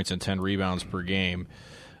 20 points and 10 rebounds per game.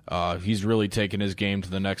 He's really taken his game to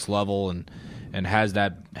the next level and has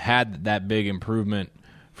had that big improvement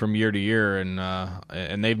from year to year,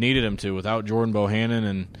 and they've needed him to without Jordan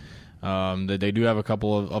Bohannon, and they do have a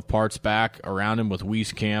couple of parts back around him with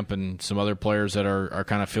Wieskamp and some other players that are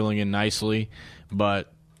kind of filling in nicely,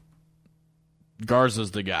 but Garza's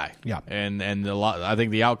the guy. Yeah. And I think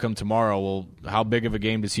the outcome tomorrow how big of a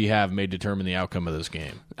game does he have may determine the outcome of this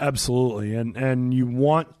game. Absolutely. And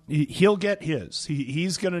he'll get his.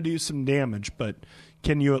 He's going to do some damage, but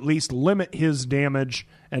can you at least limit his damage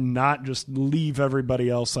and not just leave everybody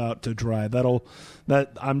else out to dry?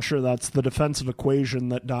 I'm sure that's the defensive equation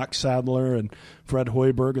that Doc Sadler and Fred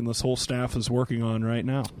Hoiberg and this whole staff is working on right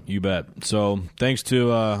now. You bet. So thanks to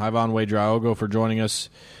Yvan Ouedraogo for joining us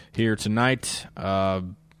here tonight.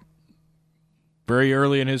 Very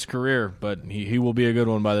early in his career, but he will be a good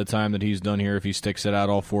one by the time that he's done here if he sticks it out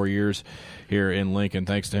all 4 years here in Lincoln.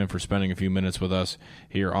 Thanks to him for spending a few minutes with us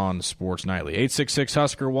here on Sports Nightly.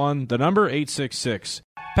 866-HUSKER-1, the number 866.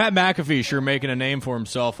 Pat McAfee sure making a name for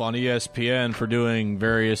himself on ESPN for doing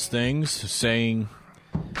various things, saying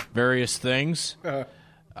various things.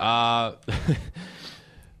 I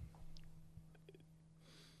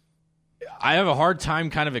have a hard time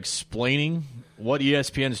kind of explaining what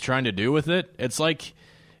ESPN is trying to do with it. It's like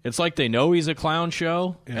they know he's a clown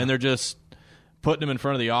show, and they're just putting him in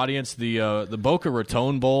front of the audience. The Boca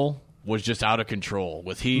Raton Bowl was just out of control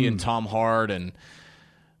with he and Tom Hart, and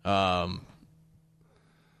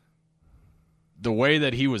the way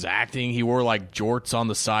that he was acting. He wore like jorts on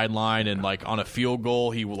the sideline, and like on a field goal,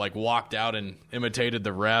 he like walked out and imitated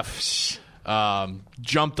the ref.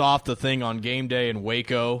 Jumped off the thing on game day in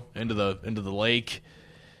Waco into the lake.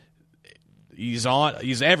 He's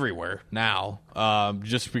everywhere now. I'm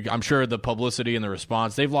sure the publicity and the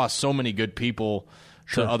response. They've lost so many good people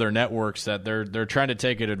to other networks that they're trying to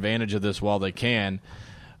take advantage of this while they can.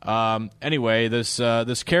 Anyway,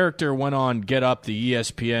 this character went on Get Up, the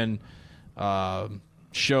ESPN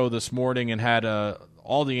show this morning, and had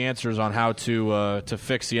all the answers on how to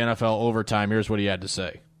fix the NFL overtime. Here's what he had to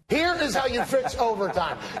say. Here is how you fix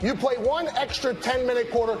overtime. You play one extra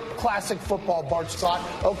 10-minute quarter, classic football, Bart Scott.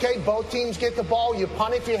 Okay, both teams get the ball. You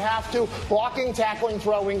punt if you have to. Blocking, tackling,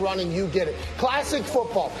 throwing, running, you get it. Classic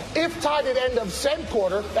football. If tied at end of said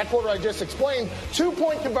quarter, that quarter I just explained,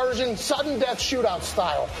 2-point conversion, sudden death shootout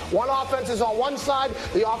style. One offense is on one side,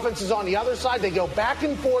 the offense is on the other side. They go back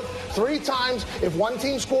and forth 3 times. If one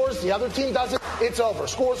team scores, the other team doesn't, it's over.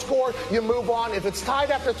 Score, you move on. If it's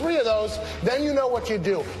tied after 3 of those, then you know what you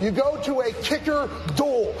do. You go to a kicker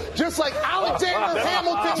duel. Just like Alexander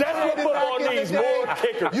Hamilton created back in the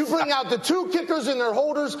day. You bring out the 2 kickers in their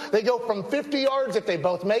holders. They go from 50 yards. If they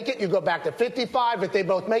both make it, you go back to 55. If they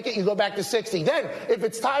both make it, you go back to 60. Then, if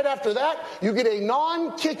it's tied after that, you get a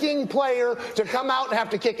non-kicking player to come out and have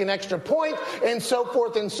to kick an extra point, and so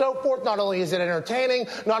forth and so forth. Not only is it entertaining,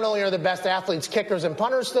 not only are the best athletes, kickers, and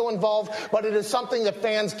punters still involved, but it is something that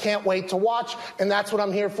fans can't wait to watch, and that's what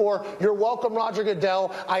I'm here for. You're welcome, Roger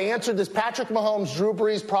Goodell. I answered this Patrick Mahomes, Drew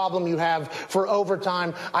Brees problem you have for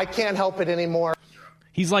overtime. I can't help it anymore.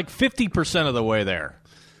 He's like 50% of the way there.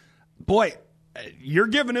 Boy, you're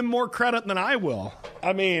giving him more credit than I will.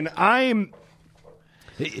 I mean, let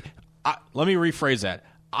me rephrase that.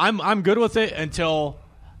 I'm good with it until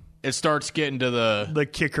it starts getting to the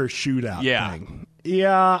kicker shootout thing.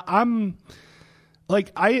 Yeah, I'm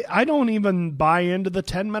like I don't even buy into the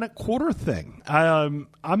 10-minute quarter thing.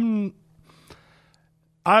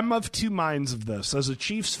 I'm of 2 minds of this. As a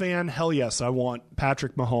Chiefs fan, hell yes, I want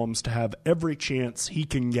Patrick Mahomes to have every chance he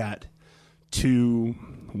can get to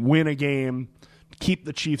win a game, keep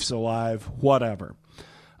the Chiefs alive, whatever.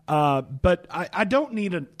 But I don't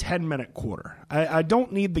need a 10-minute quarter. I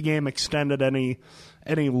don't need the game extended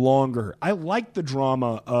any longer. I like the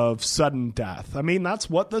drama of sudden death. I mean, that's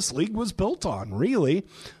what this league was built on, really,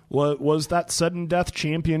 was that sudden death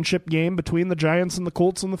championship game between the Giants and the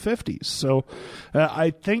Colts in the 50s. So I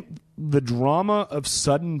think the drama of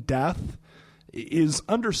sudden death is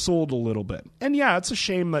undersold a little bit. And yeah, it's a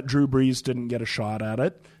shame that Drew Brees didn't get a shot at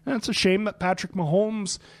it. And it's a shame that Patrick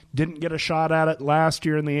Mahomes didn't get a shot at it last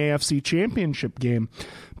year in the AFC Championship game.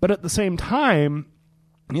 But at the same time,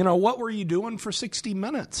 what were you doing for 60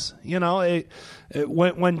 minutes?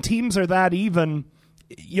 When teams are that even,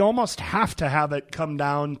 you almost have to have it come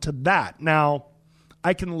down to that. Now,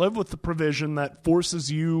 I can live with the provision that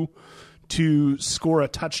forces you to score a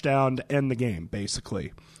touchdown to end the game,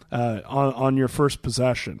 basically, on your first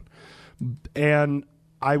possession. And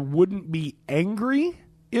I wouldn't be angry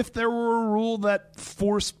if there were a rule that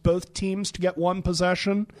forced both teams to get one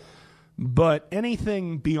possession, but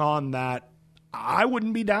anything beyond that, I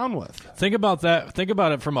wouldn't be down with. Think about that. Think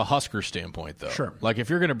about it from a Husker standpoint, though. Sure. Like if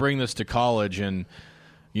you're going to bring this to college and,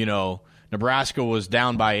 Nebraska was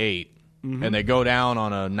down by 8, and they go down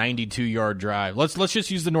on a 92-yard drive. Let's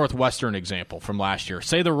just use the Northwestern example from last year.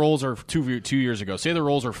 Say the roles are 2 years ago. Say the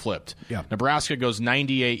roles are flipped. Yeah. Nebraska goes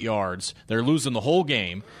 98 yards. They're losing the whole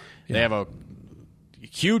game. Yeah. They have a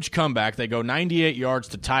huge comeback. They go 98 yards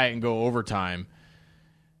to tie it and go overtime.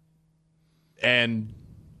 And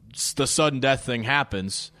the sudden death thing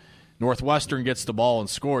happens. Northwestern gets the ball and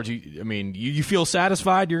scores. You feel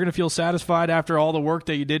satisfied? You're going to feel satisfied after all the work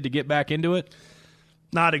that you did to get back into it?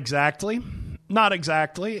 Not exactly.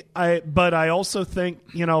 But I also think,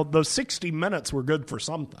 those 60 minutes were good for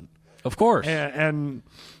something. Of course.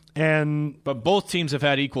 But both teams have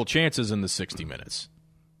had equal chances in the 60 minutes.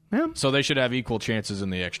 Yeah. So they should have equal chances in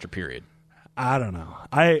the extra period. I don't know.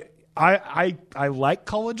 I like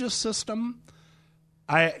college's system.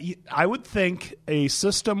 I would think a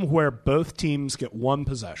system where both teams get one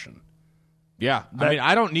possession. Yeah.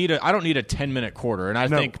 I don't need a 10-minute quarter, and I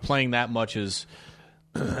think playing that much is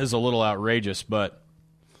a little outrageous, but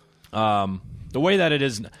the way that it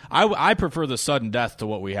is, I prefer the sudden death to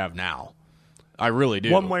what we have now. I really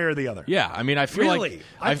do. One way or the other. Yeah, I feel like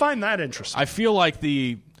I find that interesting. I feel like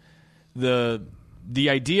the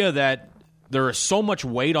idea that there is so much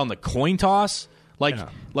weight on the coin toss,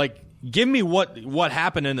 give me what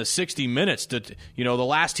happened in the 60 minutes to the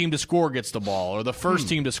last team to score gets the ball, or the first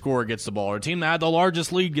team to score gets the ball, or a team that had the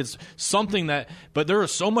largest lead gets something that. But there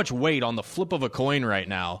is so much weight on the flip of a coin right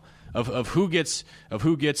now of who gets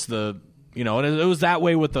the. And it was that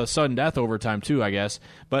way with the sudden death overtime too, I guess.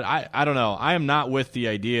 But I don't know. I am not with the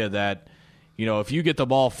idea that if you get the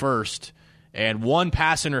ball first and one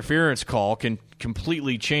pass interference call can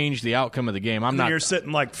completely change the outcome of the game. You're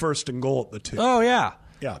sitting like first and goal at the 2. Oh yeah.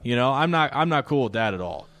 Yeah. I'm not cool with that at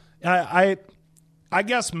all. I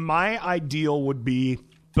guess my ideal would be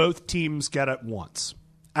both teams get it once.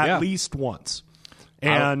 At least once.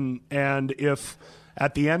 And if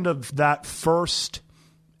at the end of that first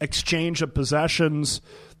exchange of possessions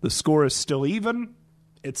the score is still even,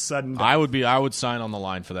 it's sudden death. I would sign on the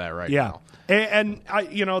line for that right now. And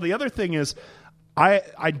the other thing is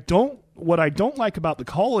what I don't like about the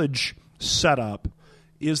college setup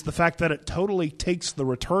is the fact that it totally takes the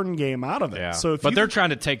return game out of it. Yeah. So they're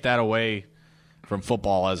trying to take that away from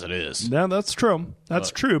football as it is. Yeah, that's true.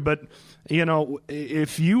 That's true. But,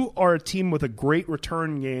 if you are a team with a great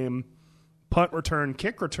return game, punt return,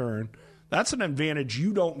 kick return, that's an advantage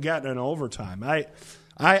you don't get in overtime. I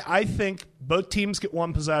think both teams get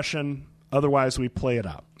one possession. Otherwise, we play it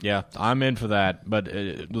out. Yeah, I'm in for that. But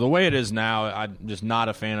the way it is now, I'm just not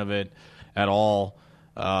a fan of it at all.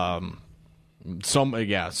 So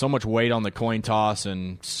much weight on the coin toss,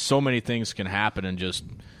 and so many things can happen in just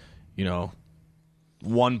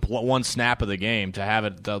one snap of the game. To have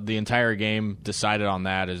it the entire game decided on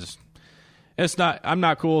that I'm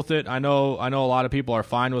not cool with it. I know a lot of people are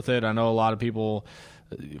fine with it. I know a lot of people,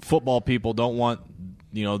 football people, don't want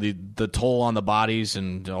the toll on the bodies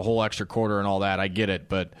and a whole extra quarter and all that. I get it,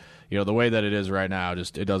 but the way that it is right now,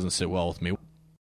 it doesn't sit well with me.